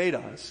one who made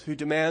us, who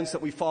demands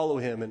that we follow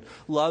him and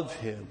love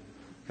him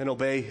and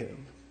obey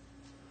him.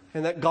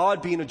 And that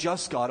God, being a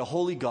just God, a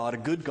holy God, a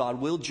good God,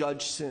 will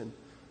judge sin,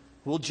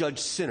 will judge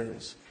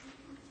sinners.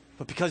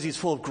 But because he's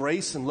full of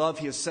grace and love,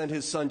 he has sent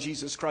his son,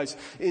 Jesus Christ,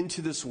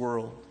 into this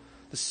world.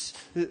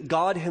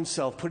 God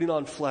himself putting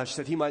on flesh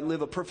that he might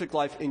live a perfect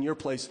life in your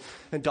place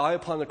and die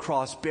upon the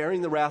cross,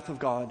 bearing the wrath of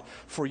God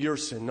for your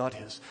sin, not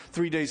his.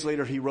 3 days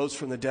later, he rose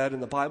from the dead.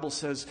 And the Bible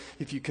says,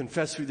 if you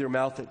confess with your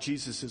mouth that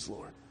Jesus is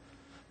Lord,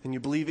 and you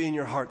believe in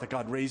your heart that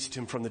God raised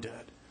him from the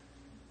dead,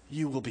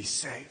 you will be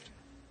saved.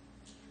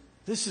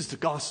 This is the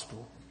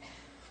gospel.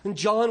 And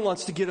John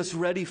wants to get us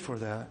ready for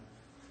that.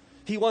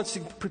 He wants to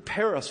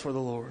prepare us for the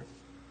Lord.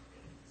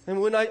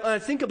 And when I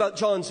think about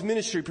John's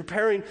ministry,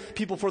 preparing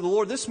people for the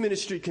Lord, this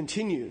ministry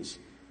continues.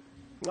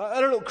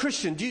 I don't know,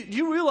 Christian, do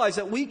you realize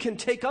that we can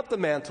take up the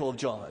mantle of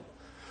John?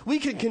 We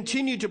can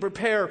continue to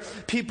prepare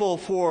people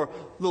for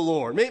the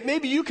Lord.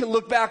 Maybe you can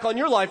look back on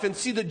your life and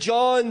see the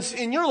Johns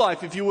in your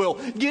life, if you will,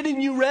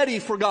 getting you ready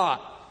for God.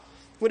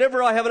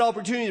 Whenever I have an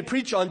opportunity to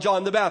preach on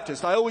John the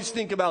Baptist, I always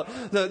think about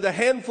the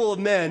handful of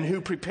men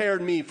who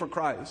prepared me for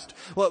Christ.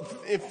 Well,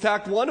 in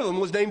fact, one of them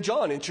was named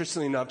John,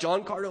 interestingly enough,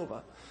 John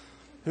Cordova,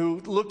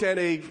 who looked at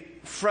a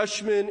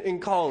freshman in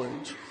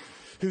college,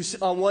 who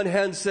on one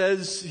hand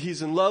says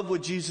he's in love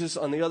with Jesus,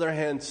 on the other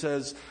hand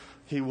says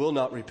he will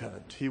not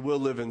repent. He will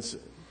live in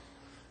sin.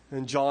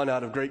 And John,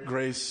 out of great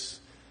grace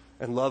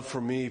and love for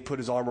me, put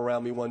his arm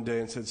around me one day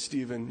and said,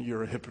 Stephen,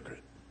 you're a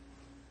hypocrite.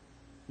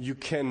 You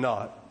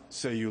cannot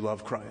say you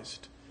love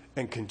Christ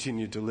and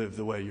continue to live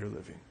the way you're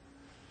living.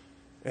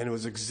 And it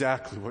was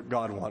exactly what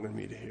God wanted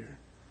me to hear.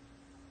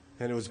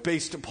 And it was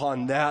based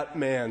upon that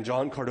man,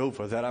 John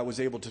Cordova, that I was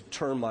able to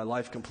turn my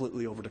life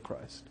completely over to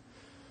Christ.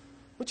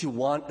 Don't you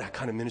want that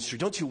kind of ministry?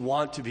 Don't you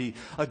want to be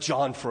a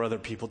John for other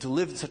people, to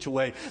live in such a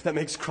way that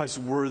makes Christ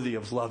worthy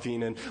of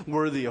loving and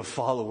worthy of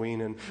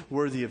following and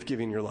worthy of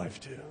giving your life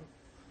to?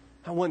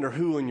 I wonder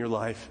who in your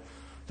life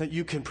that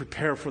you can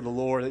prepare for the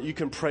Lord, that you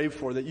can pray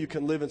for, that you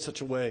can live in such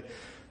a way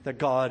that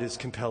God is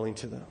compelling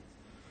to them.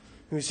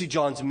 And we see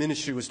John's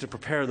ministry was to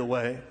prepare the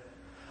way.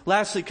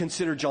 Lastly,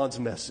 consider John's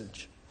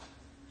message.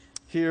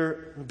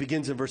 Here it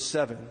begins in verse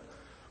 7.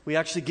 We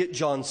actually get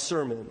John's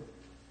sermon.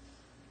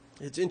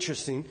 It's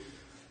interesting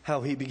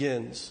how he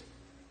begins.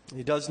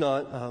 He does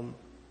not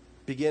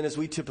begin as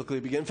we typically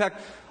begin. In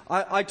fact,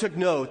 I took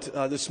note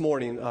this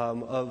morning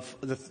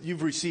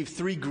you've received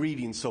 3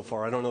 greetings so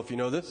far. I don't know if you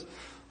know this.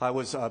 I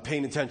was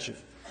paying attention.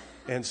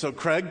 And so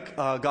Craig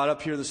got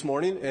up here this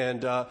morning,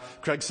 and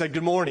Craig said,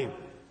 good morning.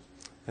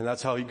 And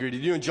that's how he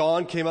greeted you. And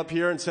John came up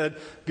here and said,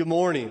 good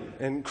morning.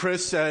 And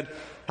Chris said,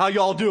 how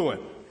y'all doing?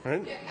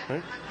 Right?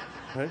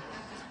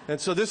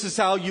 And so this is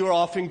how you are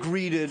often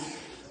greeted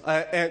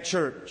at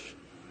church.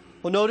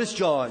 Well, notice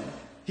John.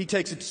 He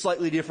takes a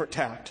slightly different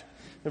tact.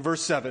 In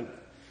verse 7,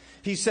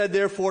 he said,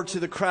 therefore, to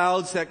the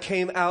crowds that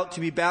came out to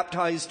be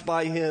baptized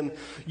by him,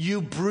 you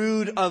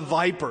brood of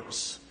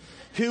vipers,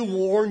 who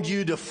warned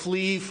you to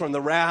flee from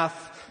the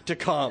wrath to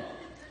come?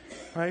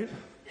 Right?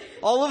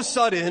 All of a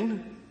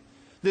sudden,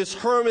 this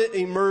hermit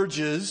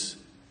emerges,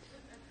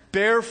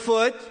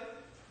 barefoot,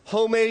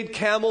 homemade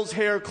camel's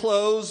hair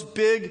clothes,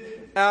 big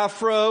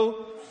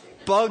afro,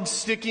 bugs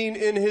sticking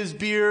in his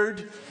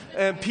beard,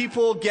 and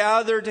people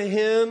gather to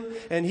him,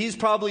 and he's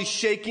probably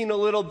shaking a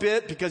little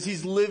bit because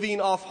he's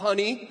living off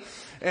honey,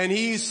 and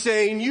he's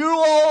saying, you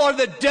all are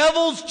the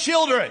devil's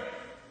children.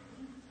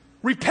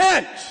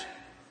 Repent,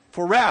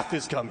 for wrath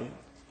is coming.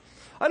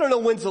 I don't know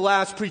when's the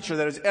last preacher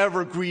that has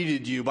ever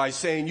greeted you by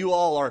saying you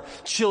all are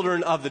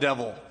children of the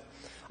devil.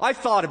 I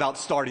thought about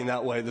starting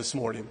that way this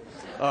morning,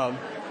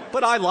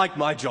 but I like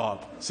my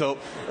job. So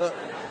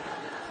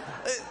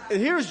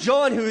here's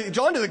John,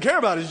 John doesn't care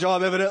about his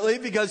job evidently,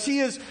 because he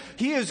is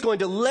going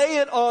to lay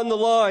it on the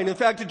line. In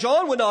fact,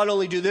 John would not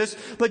only do this,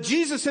 but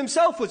Jesus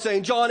himself would say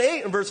in John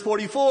 8 and verse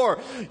 44,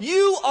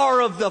 you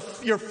are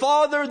of your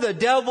father the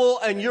devil,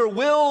 and your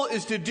will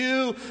is to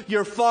do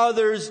your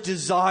father's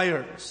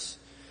desires.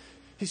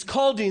 He's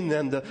calling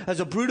them as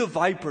a brood of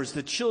vipers,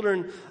 the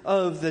children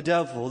of the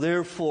devil.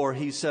 Therefore,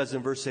 he says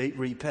in verse 8,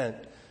 repent.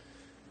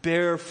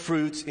 Bear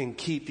fruits in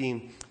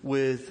keeping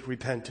with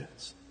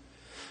repentance.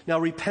 Now,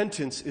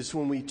 repentance is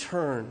when we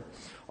turn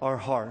our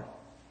heart.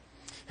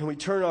 And we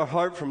turn our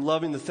heart from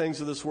loving the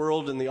things of this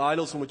world and the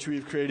idols in which we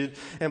have created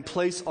and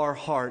place our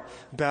heart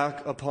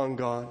back upon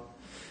God.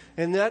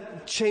 And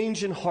that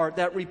change in heart,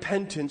 that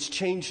repentance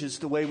changes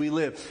the way we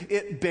live.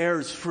 It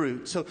bears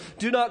fruit. So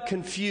do not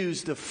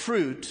confuse the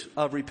fruit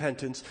of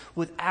repentance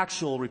with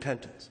actual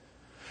repentance.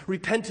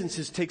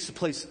 Repentance takes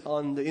place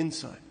on the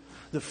inside.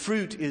 The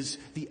fruit is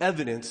the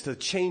evidence, the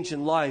change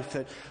in life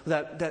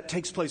that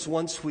takes place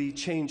once we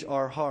change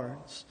our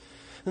hearts.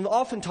 And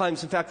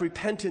oftentimes, in fact,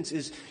 repentance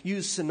is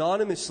used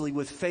synonymously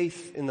with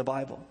faith in the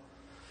Bible.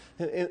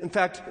 In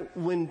fact,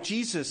 when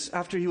Jesus,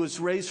 after he was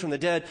raised from the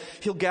dead,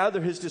 he'll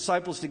gather his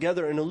disciples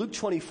together. And in Luke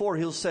 24,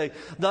 he'll say,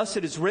 thus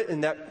it is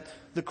written that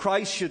the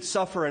Christ should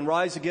suffer and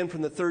rise again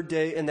from the third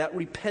day, and that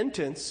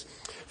repentance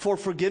for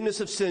forgiveness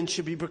of sins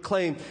should be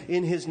proclaimed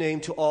in his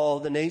name to all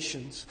the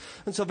nations.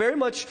 And so very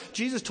much,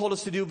 Jesus told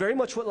us to do very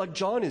much what like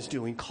John is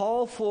doing,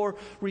 call for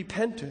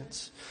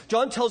repentance.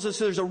 John tells us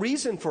there's a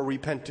reason for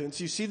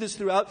repentance. You see this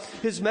throughout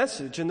his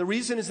message. And the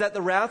reason is that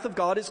the wrath of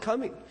God is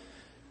coming.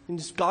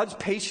 And God's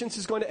patience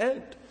is going to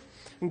end.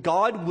 And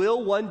God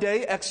will one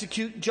day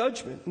execute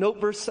judgment.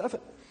 Note verse 7.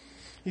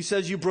 He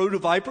says, you brood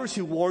of vipers,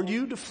 who warned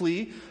you to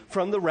flee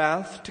from the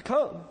wrath to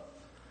come.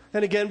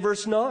 And again,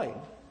 verse 9.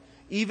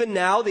 Even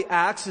now the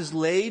axe is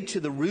laid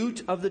to the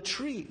root of the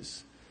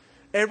trees.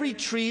 Every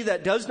tree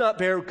that does not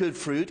bear good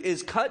fruit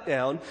is cut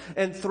down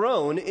and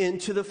thrown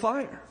into the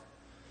fire.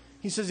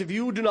 He says, if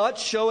you do not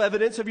show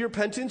evidence of your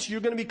repentance, you're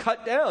going to be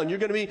cut down. You're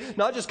going to be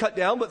not just cut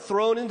down, but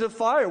thrown into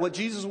fire, what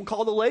Jesus will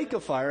call the lake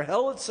of fire,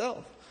 hell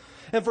itself.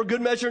 And for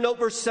good measure, note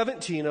verse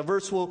 17, a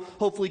verse we'll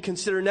hopefully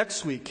consider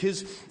next week.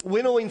 His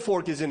winnowing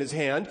fork is in his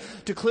hand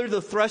to clear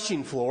the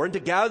threshing floor and to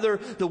gather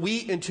the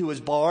wheat into his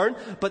barn,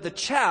 but the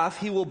chaff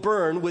he will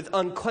burn with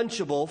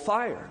unquenchable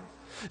fire.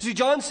 See,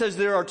 John says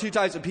there are two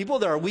types of people.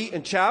 There are wheat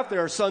and chaff.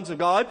 There are sons of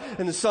God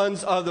and the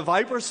sons of the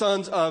viper,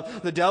 sons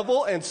of the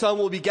devil, and some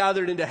will be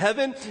gathered into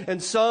heaven,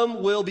 and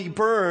some will be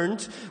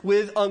burned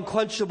with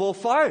unquenchable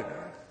fire.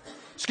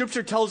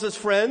 Scripture tells us,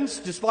 friends,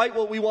 despite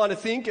what we want to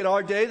think in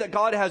our day, that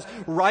God has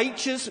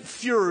righteous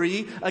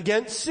fury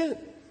against sin.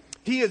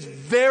 He is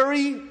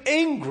very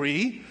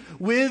angry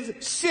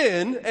with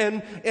sin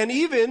and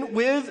even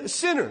with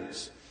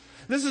sinners.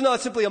 This is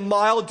not simply a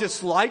mild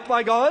dislike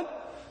by God.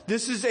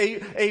 This is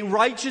a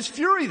righteous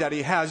fury that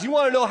he has. You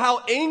want to know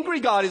how angry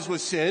God is with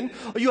sin?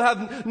 You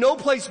have no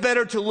place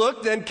better to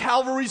look than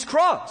Calvary's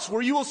cross,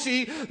 where you will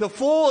see the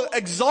full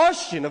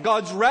exhaustion of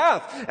God's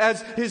wrath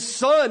as his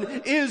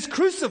son is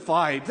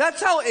crucified.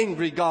 That's how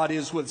angry God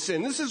is with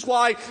sin. This is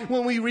why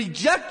when we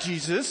reject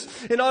Jesus,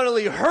 it not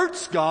only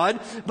hurts God,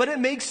 but it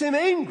makes him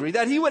angry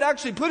that he would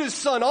actually put his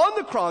son on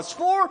the cross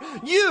for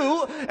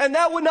you, and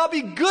that would not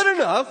be good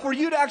enough for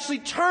you to actually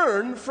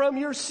turn from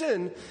your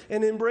sin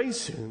and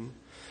embrace him.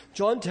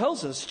 John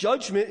tells us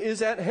judgment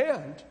is at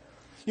hand.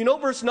 You know,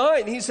 verse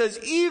 9, he says,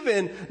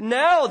 even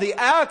now the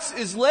axe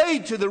is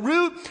laid to the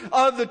root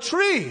of the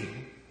tree.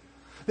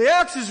 The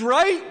axe is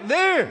right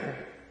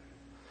there.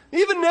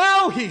 Even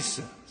now, he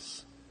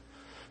says.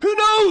 Who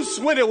knows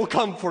when it will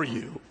come for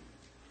you?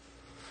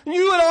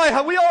 You and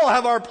I, we all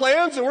have our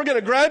plans, and we're going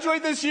to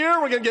graduate this year.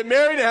 We're going to get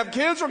married and have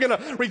kids. We're going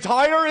to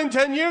retire in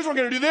 10 years. We're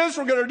going to do this.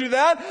 We're going to do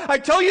that. I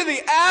tell you,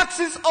 the axe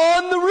is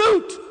on the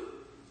root.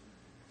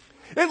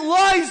 It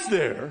lies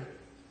there.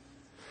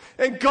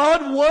 And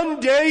God one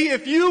day,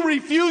 if you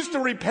refuse to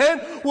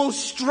repent, will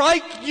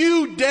strike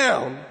you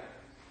down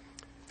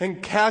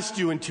and cast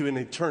you into an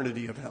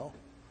eternity of hell.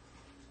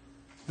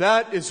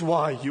 That is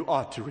why you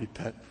ought to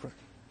repent.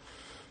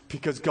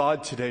 Because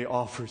God today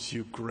offers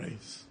you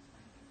grace,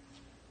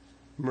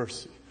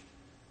 mercy,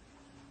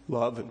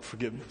 love, and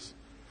forgiveness.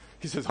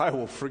 He says, I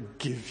will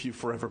forgive you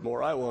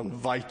forevermore. I will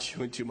invite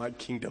you into my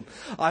kingdom.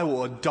 I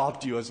will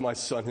adopt you as my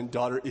son and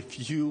daughter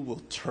if you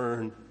will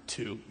turn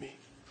to me.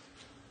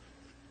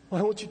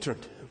 Why won't you turn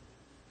to him?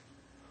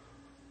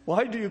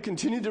 Why do you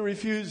continue to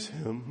refuse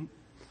him?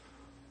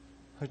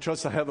 I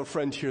trust I have a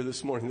friend here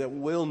this morning that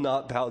will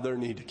not bow their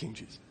knee to King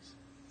Jesus.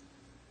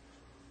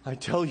 I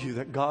tell you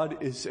that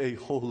God is a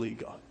holy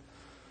God,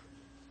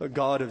 a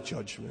God of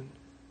judgment.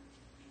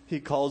 He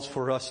calls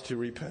for us to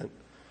repent.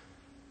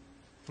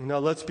 Now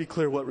let's be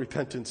clear what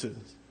repentance is.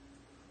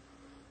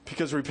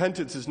 Because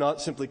repentance is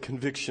not simply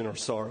conviction or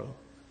sorrow.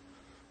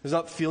 It's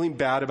not feeling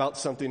bad about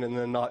something and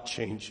then not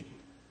changing.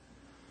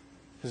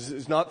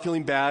 It's not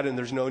feeling bad and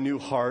there's no new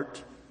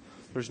heart.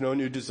 There's no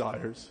new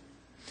desires.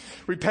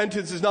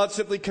 Repentance is not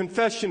simply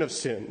confession of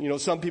sin. You know,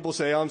 some people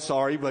say, I'm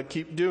sorry, but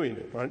keep doing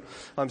it, right?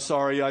 I'm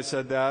sorry I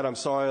said that. I'm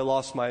sorry I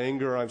lost my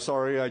anger. I'm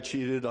sorry I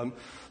cheated. I'm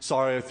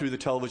sorry I threw the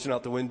television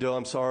out the window.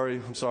 I'm sorry,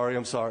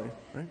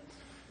 right?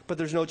 But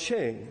there's no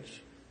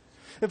change.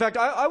 In fact,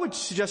 I would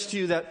suggest to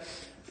you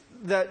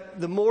that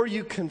the more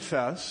you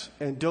confess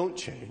and don't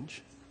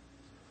change,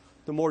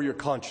 the more your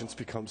conscience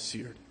becomes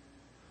seared.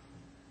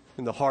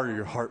 And the harder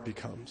your heart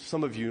becomes.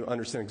 Some of you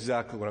understand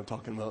exactly what I'm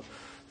talking about.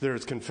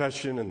 There's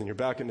confession, and then you're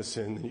back into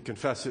sin, and you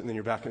confess it, and then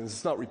you're back into sin.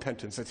 It's not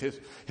repentance, it's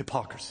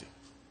hypocrisy.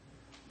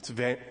 It's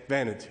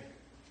vanity.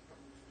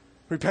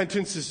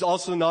 Repentance is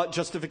also not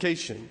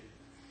justification.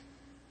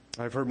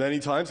 I've heard many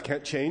times, I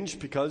can't change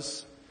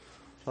because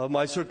of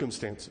my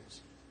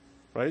circumstances.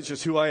 Right? It's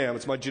just who I am.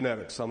 It's my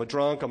genetics. I'm a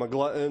drunk. I'm a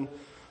glutton.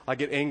 I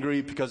get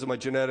angry because of my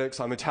genetics.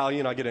 I'm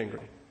Italian. I get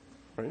angry.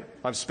 Right?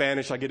 I'm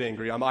Spanish. I get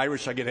angry. I'm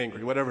Irish. I get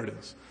angry. Whatever it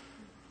is.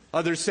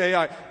 Others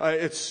say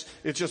it's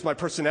just my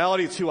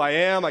personality. It's who I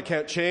am. I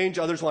can't change.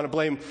 Others want to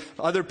blame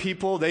other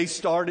people. They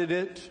started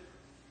it.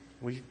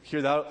 We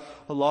hear that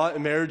a lot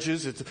in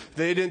marriages. It's,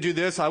 they didn't do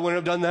this, I wouldn't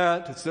have done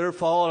that. It's their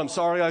fault. I'm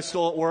sorry I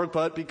stole at work,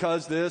 but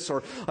because this.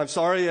 Or I'm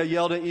sorry I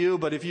yelled at you,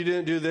 but if you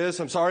didn't do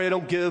this. I'm sorry I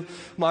don't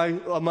give my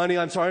money.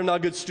 I'm sorry I'm not a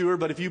good steward,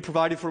 but if you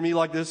provided for me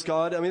like this,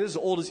 God. I mean, this is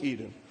as old as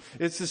Eden.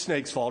 It's the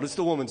snake's fault. It's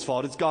the woman's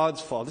fault. It's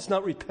God's fault. It's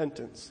not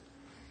repentance.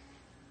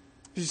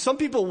 Some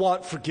people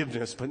want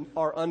forgiveness, but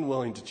are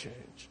unwilling to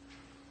change.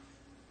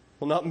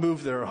 Will not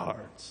move their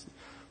hearts.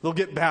 They'll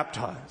get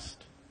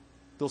baptized.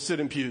 They'll sit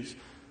in pews.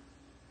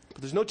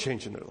 But there's no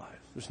change in their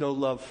life. There's no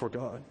love for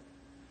God.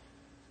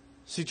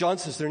 See, John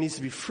says there needs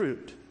to be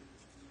fruit.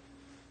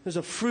 There's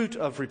a fruit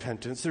of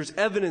repentance. There's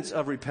evidence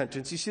of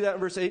repentance. You see that in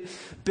verse 8?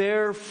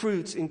 Bear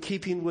fruits in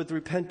keeping with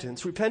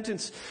repentance.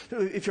 Repentance,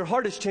 if your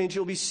heart is changed,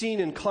 you'll be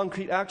seen in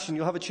concrete action.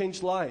 You'll have a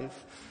changed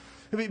life.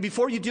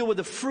 Before you deal with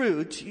the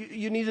fruit,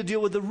 you need to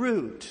deal with the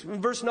root.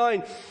 In verse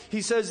 9,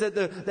 he says that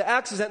the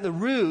axe is at the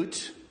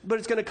root but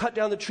it's going to cut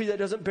down the tree that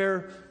doesn't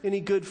bear any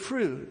good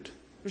fruit.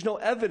 There's no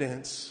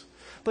evidence.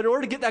 But in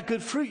order to get that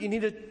good fruit, you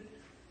need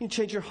to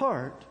change your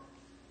heart.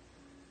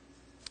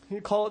 You need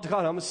to call it to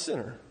God. I'm a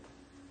sinner.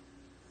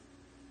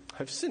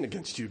 I've sinned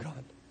against you,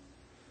 God.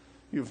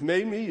 You've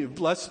made me, you've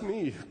blessed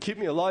me, you keep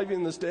me alive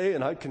in this day,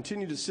 and I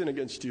continue to sin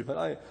against you.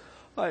 And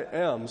I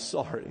am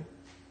sorry.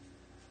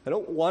 I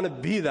don't want to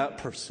be that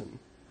person.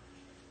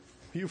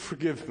 Will you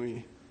forgive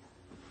me?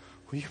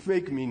 Will you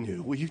make me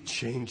new? Will you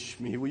change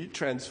me? Will you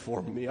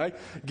transform me? I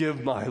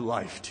give my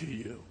life to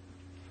you.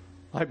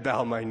 I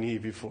bow my knee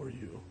before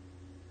you.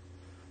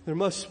 There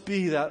must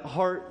be that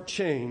heart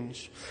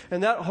change.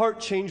 And that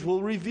heart change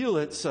will reveal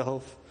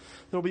itself.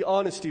 There will be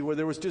honesty where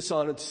there was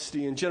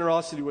dishonesty, and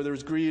generosity where there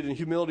was greed, and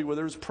humility where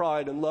there was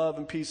pride, and love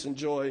and peace and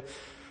joy.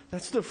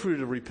 That's the fruit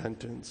of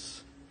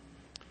repentance.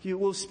 You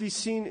will be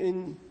seen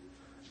in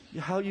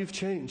how you've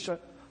changed.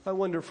 I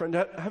wonder, friend,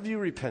 have you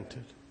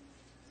repented?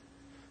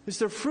 Is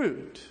there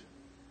fruit?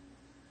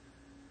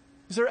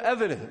 Is there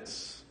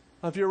evidence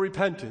of your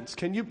repentance?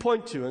 Can you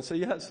point to and say,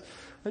 yes,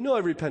 I know I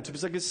repented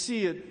because I can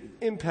see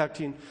it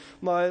impacting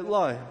my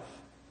life?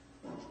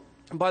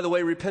 And by the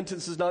way,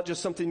 repentance is not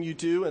just something you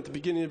do at the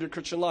beginning of your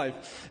Christian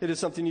life. It is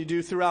something you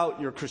do throughout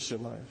your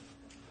Christian life.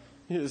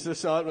 It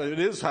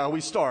is how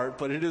we start,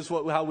 but it is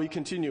how we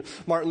continue.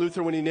 Martin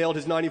Luther, when he nailed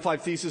his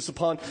 95 Theses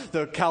upon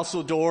the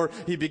castle door,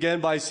 he began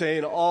by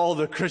saying, all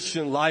the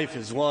Christian life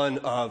is one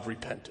of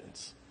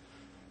repentance.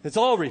 It's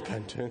all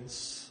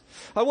repentance.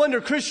 I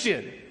wonder,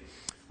 Christian,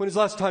 when is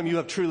the last time you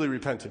have truly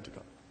repented to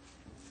God?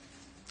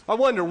 I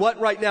wonder what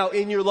right now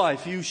in your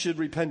life you should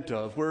repent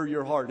of, where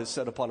your heart is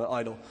set upon an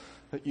idol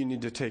that you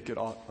need to take it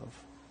off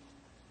of.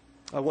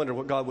 I wonder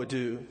what God would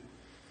do.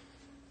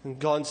 And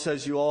God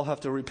says you all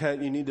have to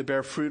repent. You need to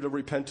bear fruit of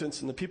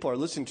repentance. And the people are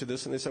listening to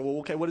this and they say, well,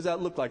 okay, what does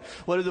that look like?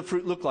 What does the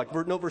fruit look like?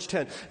 Verse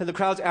 10. And the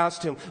crowds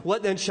asked him,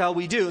 what then shall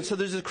we do? And so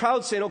there's a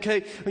crowd saying,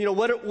 okay,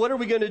 what are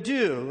we going to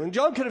do? And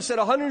John could have said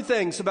 100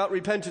 things about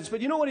repentance,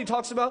 but you know what he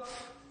talks about?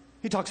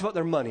 He talks about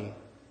their money.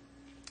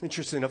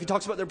 Interesting enough, he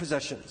talks about their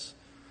possessions.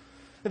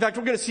 In fact,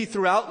 we're going to see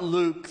throughout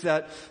Luke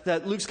that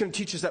Luke's going to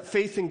teach us that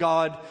faith in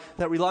God,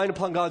 that relying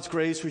upon God's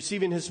grace,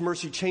 receiving His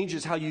mercy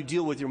changes how you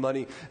deal with your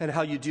money and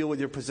how you deal with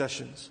your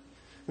possessions.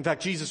 In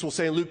fact, Jesus will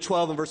say in Luke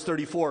 12 and verse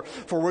 34,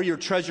 for where your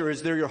treasure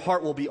is, there your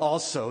heart will be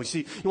also. You see,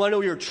 you want to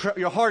know where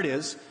your heart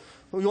is.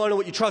 You want to know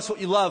what you trust, what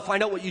you love.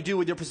 Find out what you do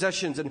with your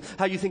possessions and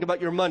how you think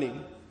about your money.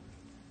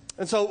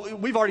 And so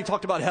we've already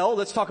talked about hell.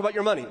 Let's talk about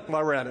your money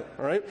while we're at it.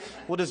 All right?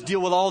 We'll just deal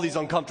with all these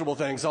uncomfortable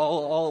things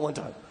all at one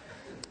time.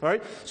 All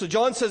right. So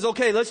John says,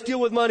 okay, let's deal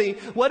with money.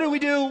 What do we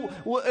do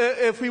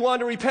if we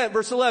want to repent?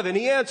 Verse 11,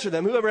 he answered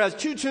them, whoever has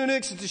 2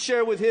 tunics is to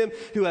share with him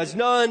who has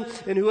none,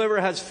 and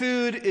whoever has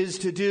food is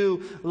to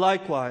do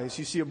likewise.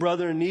 You see a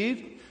brother in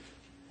need?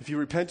 If you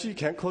repent, you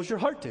can't close your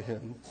heart to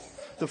him.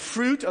 The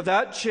fruit of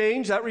that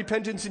change, that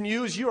repentance in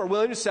you, is you are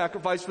willing to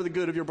sacrifice for the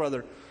good of your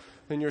brother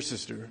and your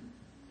sister.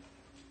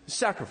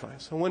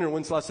 Sacrifice. I wonder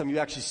when's the last time you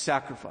actually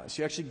sacrificed.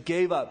 You actually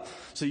gave up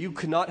so you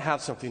could not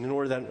have something in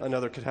order that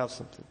another could have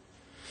something.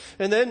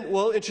 And then,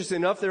 well, interesting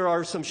enough, there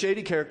are some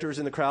shady characters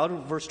in the crowd.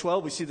 In verse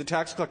 12, we see the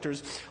tax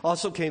collectors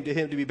also came to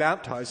him to be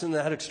baptized. Isn't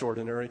that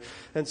extraordinary?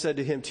 And said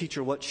to him,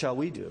 teacher, what shall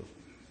we do?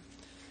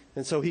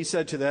 And so he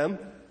said to them,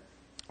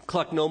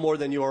 collect no more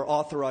than you are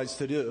authorized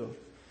to do.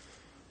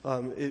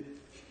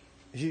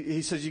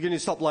 He says, you're going to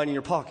stop lining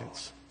your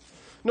pockets.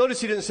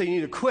 Notice he didn't say you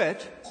need to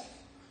quit,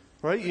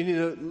 right? You need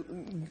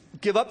to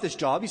give up this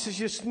job. He says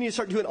you just need to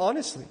start doing it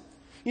honestly.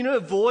 You know,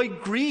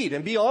 avoid greed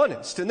and be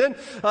honest. And then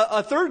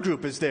a third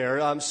group is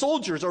there.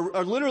 Soldiers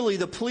are literally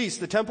the police,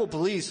 the temple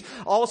police,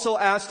 also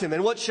asked him,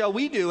 and what shall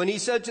we do? And he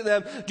said to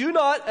them, do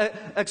not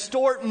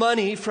extort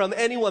money from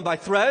anyone by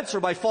threats or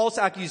by false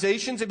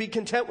accusations, and be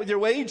content with your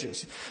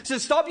wages. He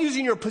says, stop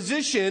using your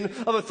position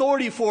of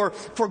authority for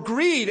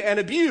greed and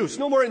abuse.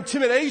 No more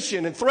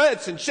intimidation and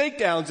threats and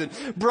shakedowns and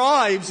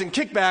bribes and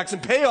kickbacks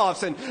and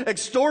payoffs and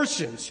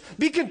extortions.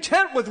 Be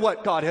content with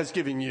what God has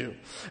given you.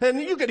 And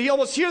he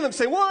almost hear them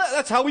say, well,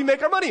 that's how we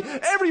make our money.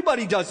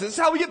 Everybody does this.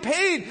 How we get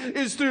paid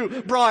is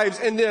through bribes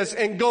and this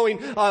and going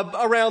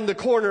around the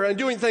corner and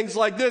doing things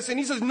like this. And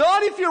he says,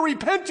 not if you're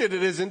repentant,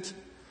 it isn't.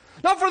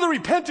 Not for the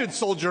repentant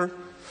soldier.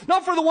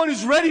 Not for the one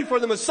who's ready for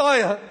the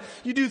Messiah.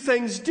 You do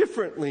things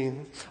differently.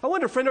 I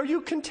wonder, friend, are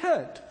you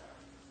content?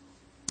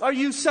 Are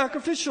you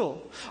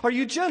sacrificial? Are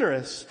you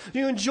generous? Do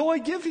you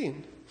enjoy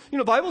giving? You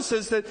know, the Bible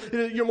says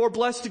that you're more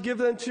blessed to give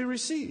than to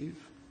receive.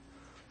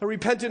 A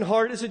repentant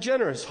heart is a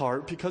generous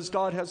heart because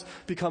God has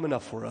become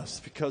enough for us,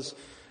 because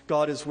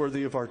God is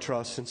worthy of our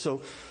trust. And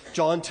so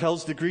John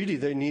tells the greedy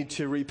they need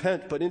to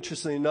repent. But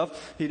interestingly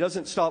enough, he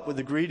doesn't stop with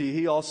the greedy.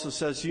 He also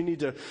says you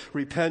need to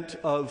repent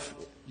of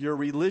your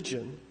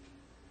religion.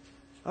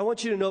 I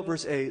want you to note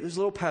verse 8. There's a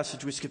little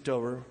passage we skipped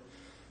over,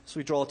 so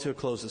we draw it to a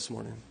close this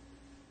morning.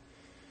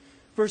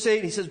 Verse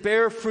 8, he says,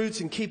 bear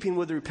fruits in keeping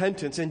with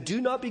repentance, and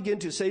do not begin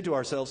to say to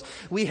ourselves,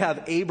 we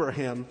have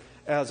Abraham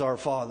as our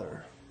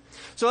father.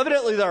 So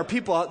evidently there are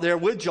people out there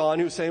with John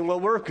who are saying, well,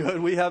 we're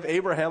good. We have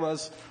Abraham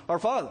as our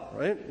father,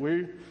 right?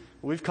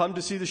 We've come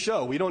to see the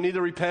show. We don't need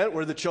to repent.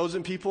 We're the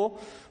chosen people.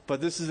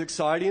 But this is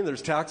exciting.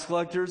 There's tax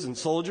collectors and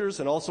soldiers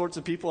and all sorts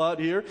of people out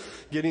here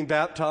getting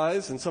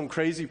baptized and some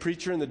crazy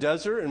preacher in the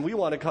desert. And we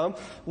want to come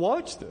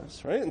watch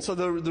this, right? And so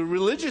the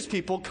religious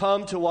people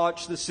come to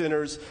watch the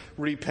sinners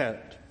repent.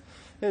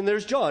 And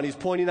there's John. He's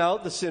pointing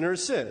out the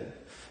sinner's sin.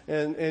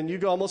 And you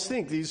can almost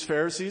think these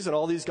Pharisees and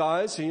all these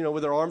guys,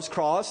 with their arms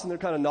crossed and they're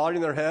kind of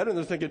nodding their head and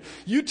they're thinking,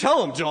 you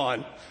tell him,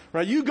 John,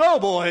 right? You go,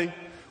 boy.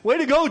 Way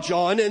to go,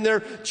 John. And they're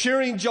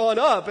cheering John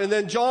up. And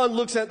then John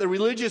looks at the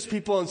religious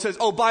people and says,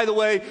 oh, by the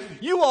way,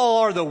 you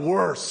all are the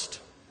worst.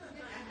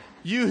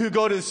 You who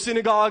go to the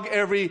synagogue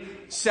every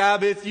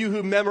Sabbath, you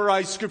who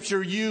memorize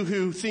scripture, you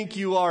who think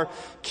you are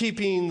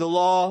keeping the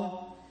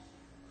law.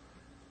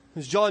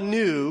 As John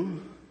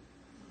knew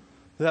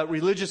that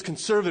religious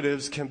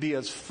conservatives can be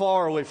as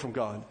far away from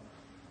God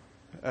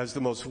as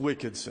the most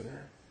wicked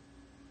sinner.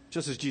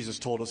 Just as Jesus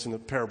told us in the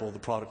parable of the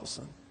prodigal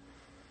son.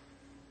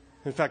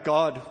 In fact,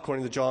 God,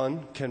 according to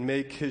John, can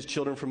make his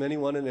children from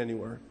anyone and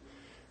anywhere.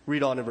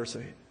 Read on in verse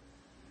 8.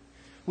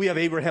 We have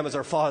Abraham as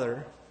our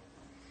father.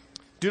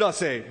 Do not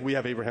say, we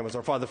have Abraham as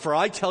our father. For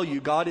I tell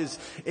you, God is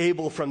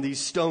able from these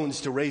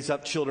stones to raise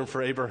up children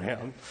for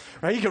Abraham.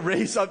 Right? He can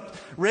raise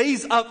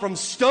up from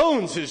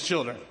stones his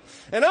children.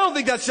 And I don't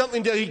think that's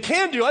something that he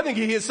can do. I think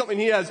he is something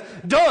he has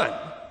done.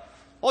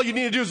 All you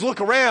need to do is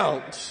look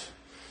around.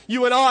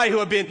 You and I who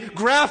have been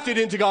grafted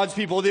into God's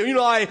people, you and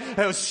I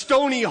have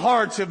stony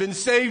hearts, have been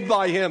saved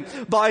by him,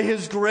 by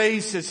his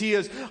grace as he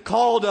has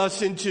called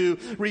us into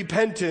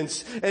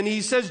repentance. And he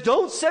says,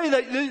 don't say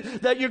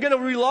that you're going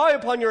to rely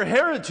upon your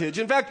heritage.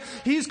 In fact,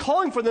 he's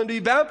calling for them to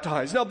be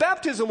baptized. Now,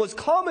 baptism was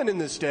common in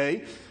this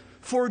day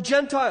for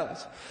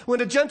Gentiles.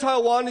 When a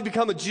Gentile wanted to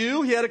become a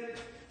Jew, he had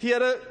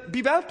to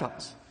be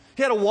baptized.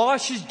 He had to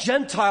wash his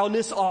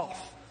Gentileness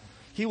off.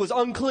 He was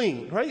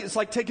unclean, right? It's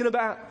like taking a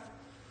bath.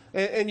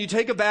 And you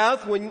take a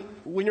bath when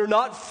you're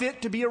not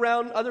fit to be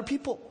around other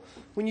people.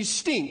 When you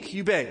stink,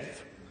 you bathe.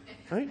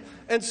 Right?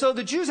 And so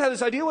the Jews had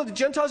this idea, well, the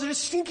Gentiles are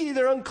just stinky,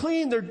 they're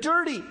unclean, they're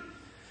dirty.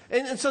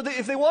 And so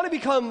if they want to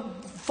become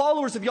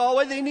followers of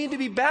Yahweh, they need to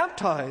be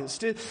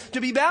baptized.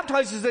 To be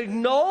baptized is to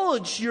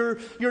acknowledge you're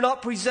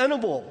not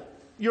presentable,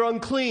 you're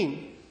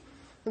unclean.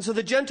 And so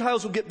the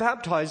Gentiles will get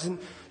baptized. And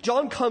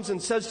John comes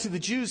and says to the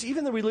Jews,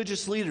 even the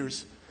religious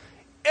leaders,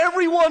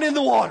 everyone in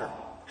the water.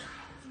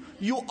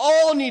 You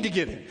all need to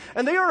get in.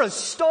 And they are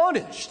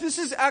astonished. This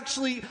is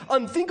actually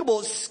unthinkable.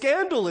 It's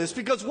scandalous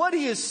because what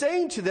he is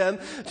saying to them,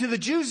 to the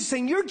Jews, is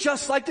saying, you're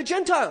just like the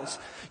Gentiles.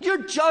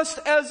 You're just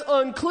as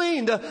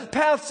unclean. The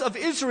paths of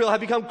Israel have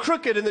become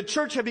crooked and the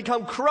church have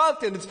become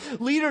corrupt and its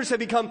leaders have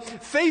become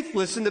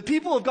faithless and the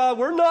people of God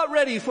were not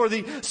ready for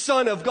the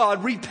Son of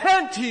God.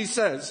 Repent, he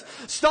says.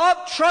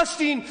 Stop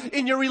trusting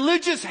in your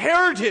religious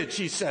heritage,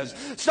 he says.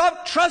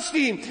 Stop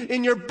trusting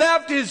in your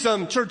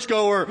baptism,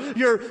 churchgoer,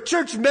 your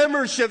church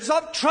membership.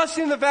 Stop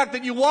trusting in the fact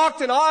that you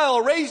walked an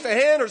aisle, raised a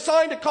hand, or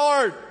signed a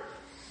card.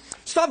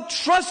 Stop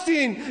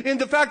trusting in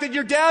the fact that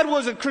your dad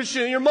was a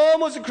Christian, and your mom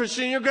was a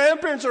Christian, and your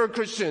grandparents are a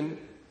Christian.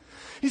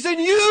 He said,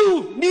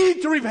 you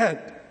need to repent.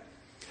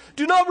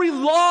 Do not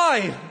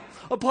rely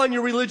upon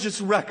your religious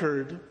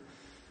record.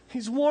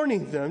 He's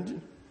warning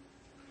them.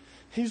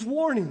 He's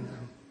warning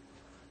them.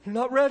 You're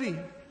not ready.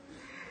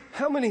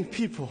 How many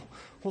people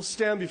will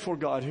stand before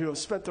God who have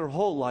spent their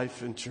whole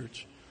life in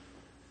church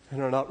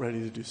and are not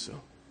ready to do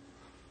so?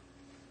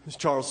 It's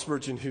Charles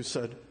Spurgeon who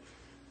said,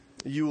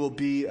 you will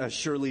be as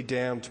surely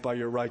damned by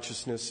your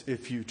righteousness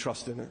if you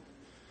trust in it,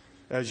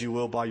 as you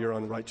will by your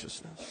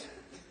unrighteousness.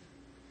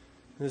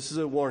 This is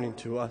a warning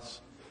to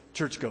us,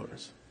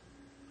 churchgoers.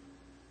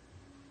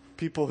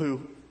 People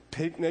who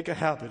make a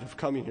habit of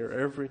coming here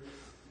every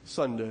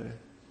Sunday.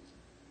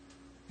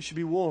 You should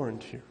be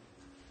warned here.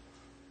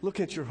 Look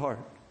at your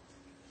heart.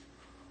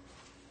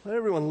 Let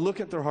everyone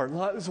look at their heart.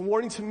 It's a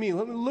warning to me.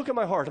 Let me look at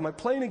my heart. Am I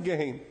playing a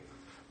game?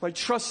 Am I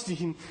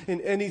trusting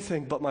in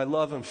anything but my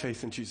love and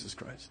faith in Jesus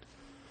Christ?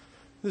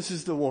 This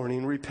is the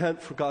warning.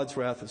 Repent, for God's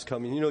wrath is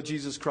coming. You know,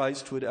 Jesus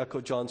Christ would echo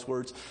John's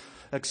words,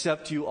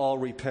 except you all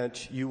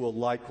repent, you will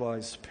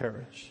likewise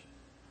perish.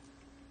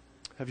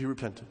 Have you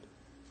repented?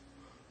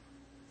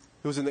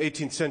 It was in the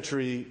 18th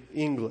century.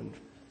 England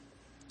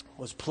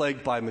was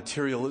plagued by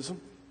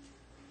materialism.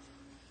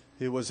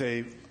 It was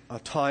a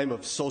time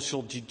of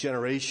social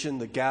degeneration.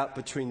 The gap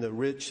between the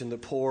rich and the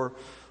poor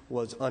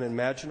was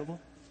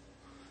unimaginable.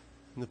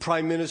 And the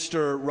Prime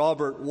Minister,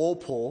 Robert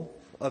Walpole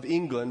of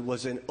England,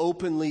 was an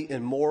openly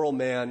immoral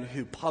man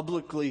who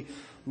publicly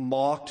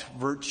mocked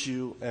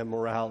virtue and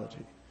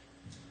morality.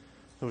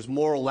 There was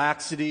moral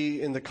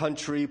laxity in the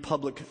country,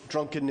 public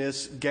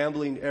drunkenness,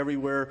 gambling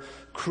everywhere,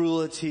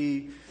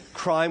 cruelty,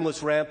 crime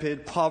was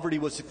rampant, poverty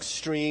was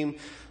extreme,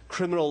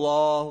 criminal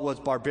law was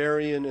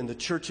barbarian, and the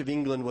Church of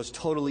England was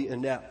totally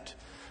inept,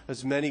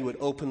 as many would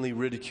openly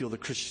ridicule the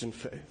Christian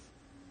faith.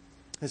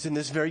 It's in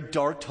this very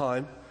dark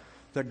time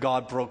that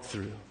God broke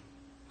through.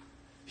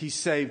 He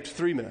saved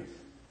 3 men.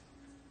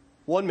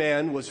 One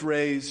man was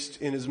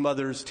raised in his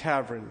mother's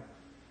tavern,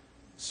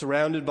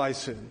 surrounded by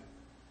sin.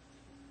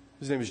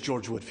 His name is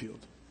George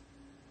Whitefield.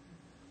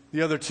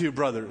 the other two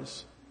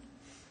brothers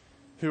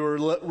who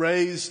were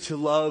raised to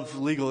love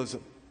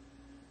legalism.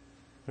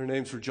 Their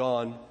names were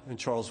John and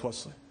Charles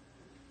Wesley.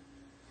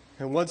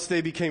 And once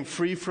they became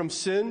free from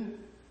sin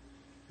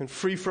and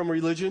free from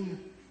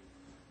religion,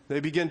 they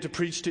began to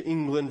preach to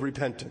England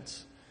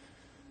repentance.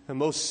 And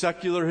most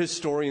secular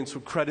historians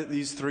would credit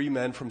these three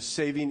men from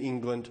saving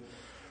England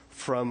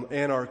from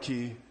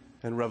anarchy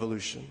and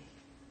revolution.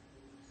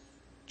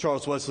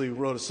 Charles Wesley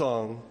wrote a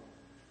song,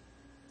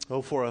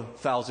 "Oh, for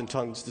 1,000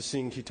 tongues to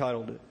sing," he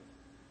titled it.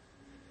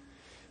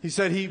 He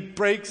said he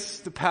breaks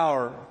the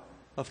power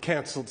of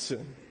canceled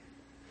sin.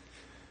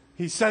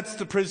 He sets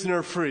the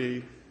prisoner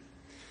free.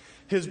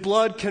 His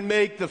blood can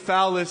make the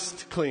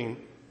foulest clean.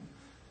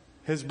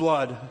 His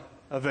blood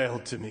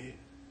availed to me.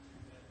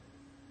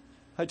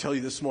 I tell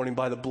you this morning,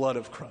 by the blood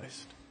of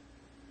Christ,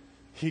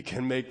 he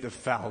can make the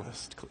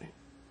foulest clean.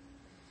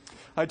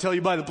 I tell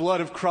you, by the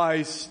blood of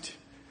Christ,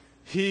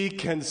 he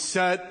can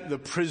set the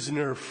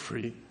prisoner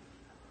free.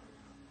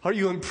 Are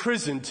you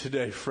imprisoned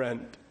today,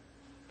 friend?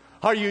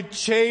 Are you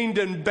chained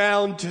and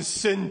bound to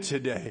sin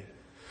today?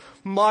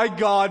 My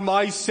God,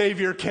 my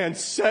Savior can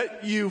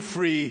set you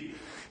free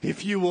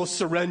if you will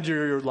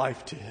surrender your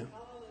life to him.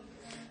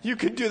 You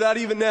can do that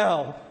even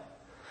now.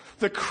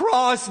 The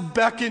cross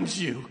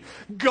beckons you.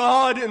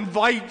 God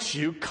invites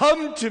you.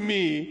 Come to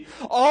me,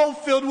 all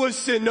filled with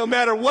sin, no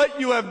matter what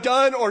you have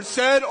done or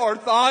said or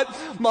thought.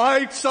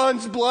 My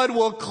Son's blood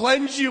will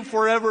cleanse you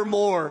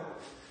forevermore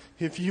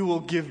if you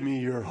will give me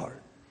your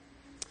heart.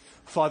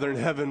 Father in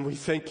heaven, we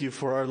thank you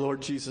for our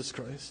Lord Jesus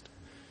Christ.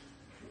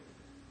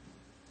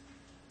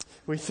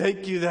 We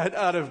thank you that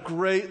out of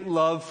great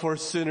love for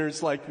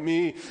sinners like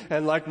me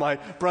and like my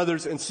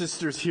brothers and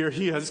sisters here,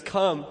 he has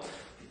come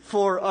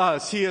for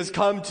us. He has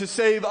come to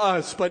save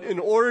us. But in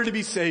order to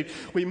be saved,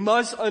 we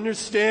must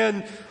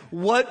understand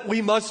what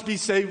we must be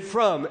saved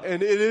from.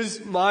 And it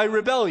is my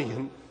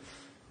rebellion.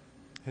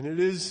 And it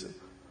is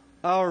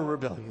our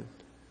rebellion,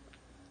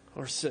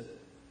 our sin.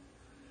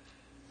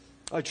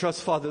 I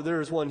trust, Father,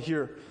 there is one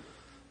here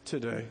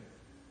today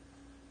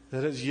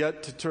that has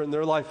yet to turn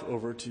their life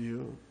over to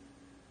you.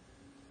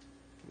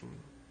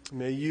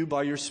 May you,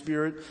 by your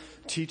Spirit,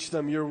 teach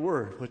them your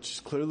word,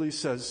 which clearly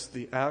says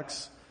the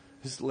axe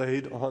is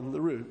laid on the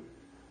root.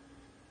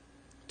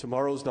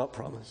 Tomorrow is not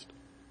promised.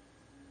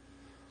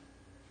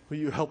 Will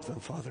you help them,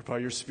 Father, by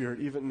your Spirit,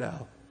 even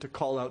now, to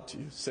call out to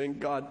you, saying,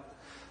 God,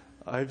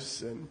 I've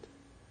sinned.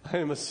 I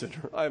am a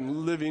sinner. I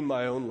am living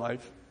my own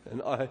life,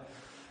 and I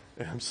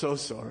am so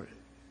sorry.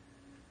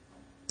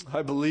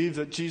 I believe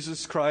that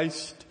Jesus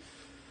Christ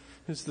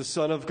is the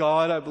Son of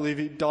God. I believe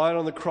he died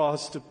on the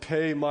cross to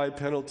pay my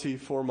penalty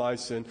for my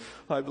sin.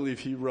 I believe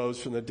he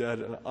rose from the dead,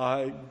 and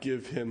I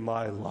give him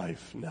my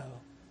life now.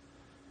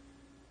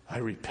 I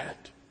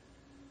repent.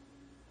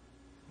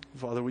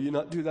 Father, will you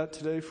not do that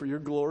today for your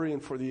glory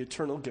and for the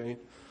eternal gain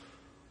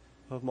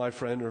of my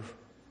friend or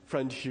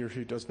friend here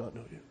who does not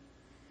know you?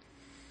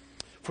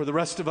 For the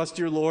rest of us,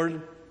 dear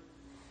Lord,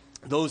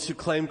 those who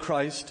claim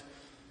Christ,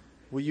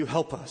 will you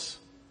help us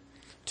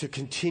to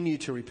continue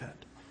to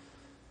repent,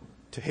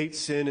 to hate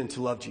sin, and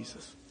to love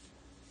Jesus?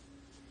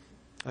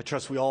 I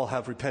trust we all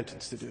have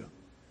repentance to do.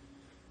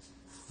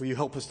 Will you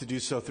help us to do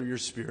so through your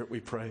Spirit,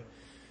 we pray.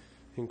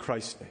 In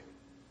Christ's name,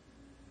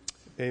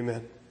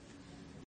 amen.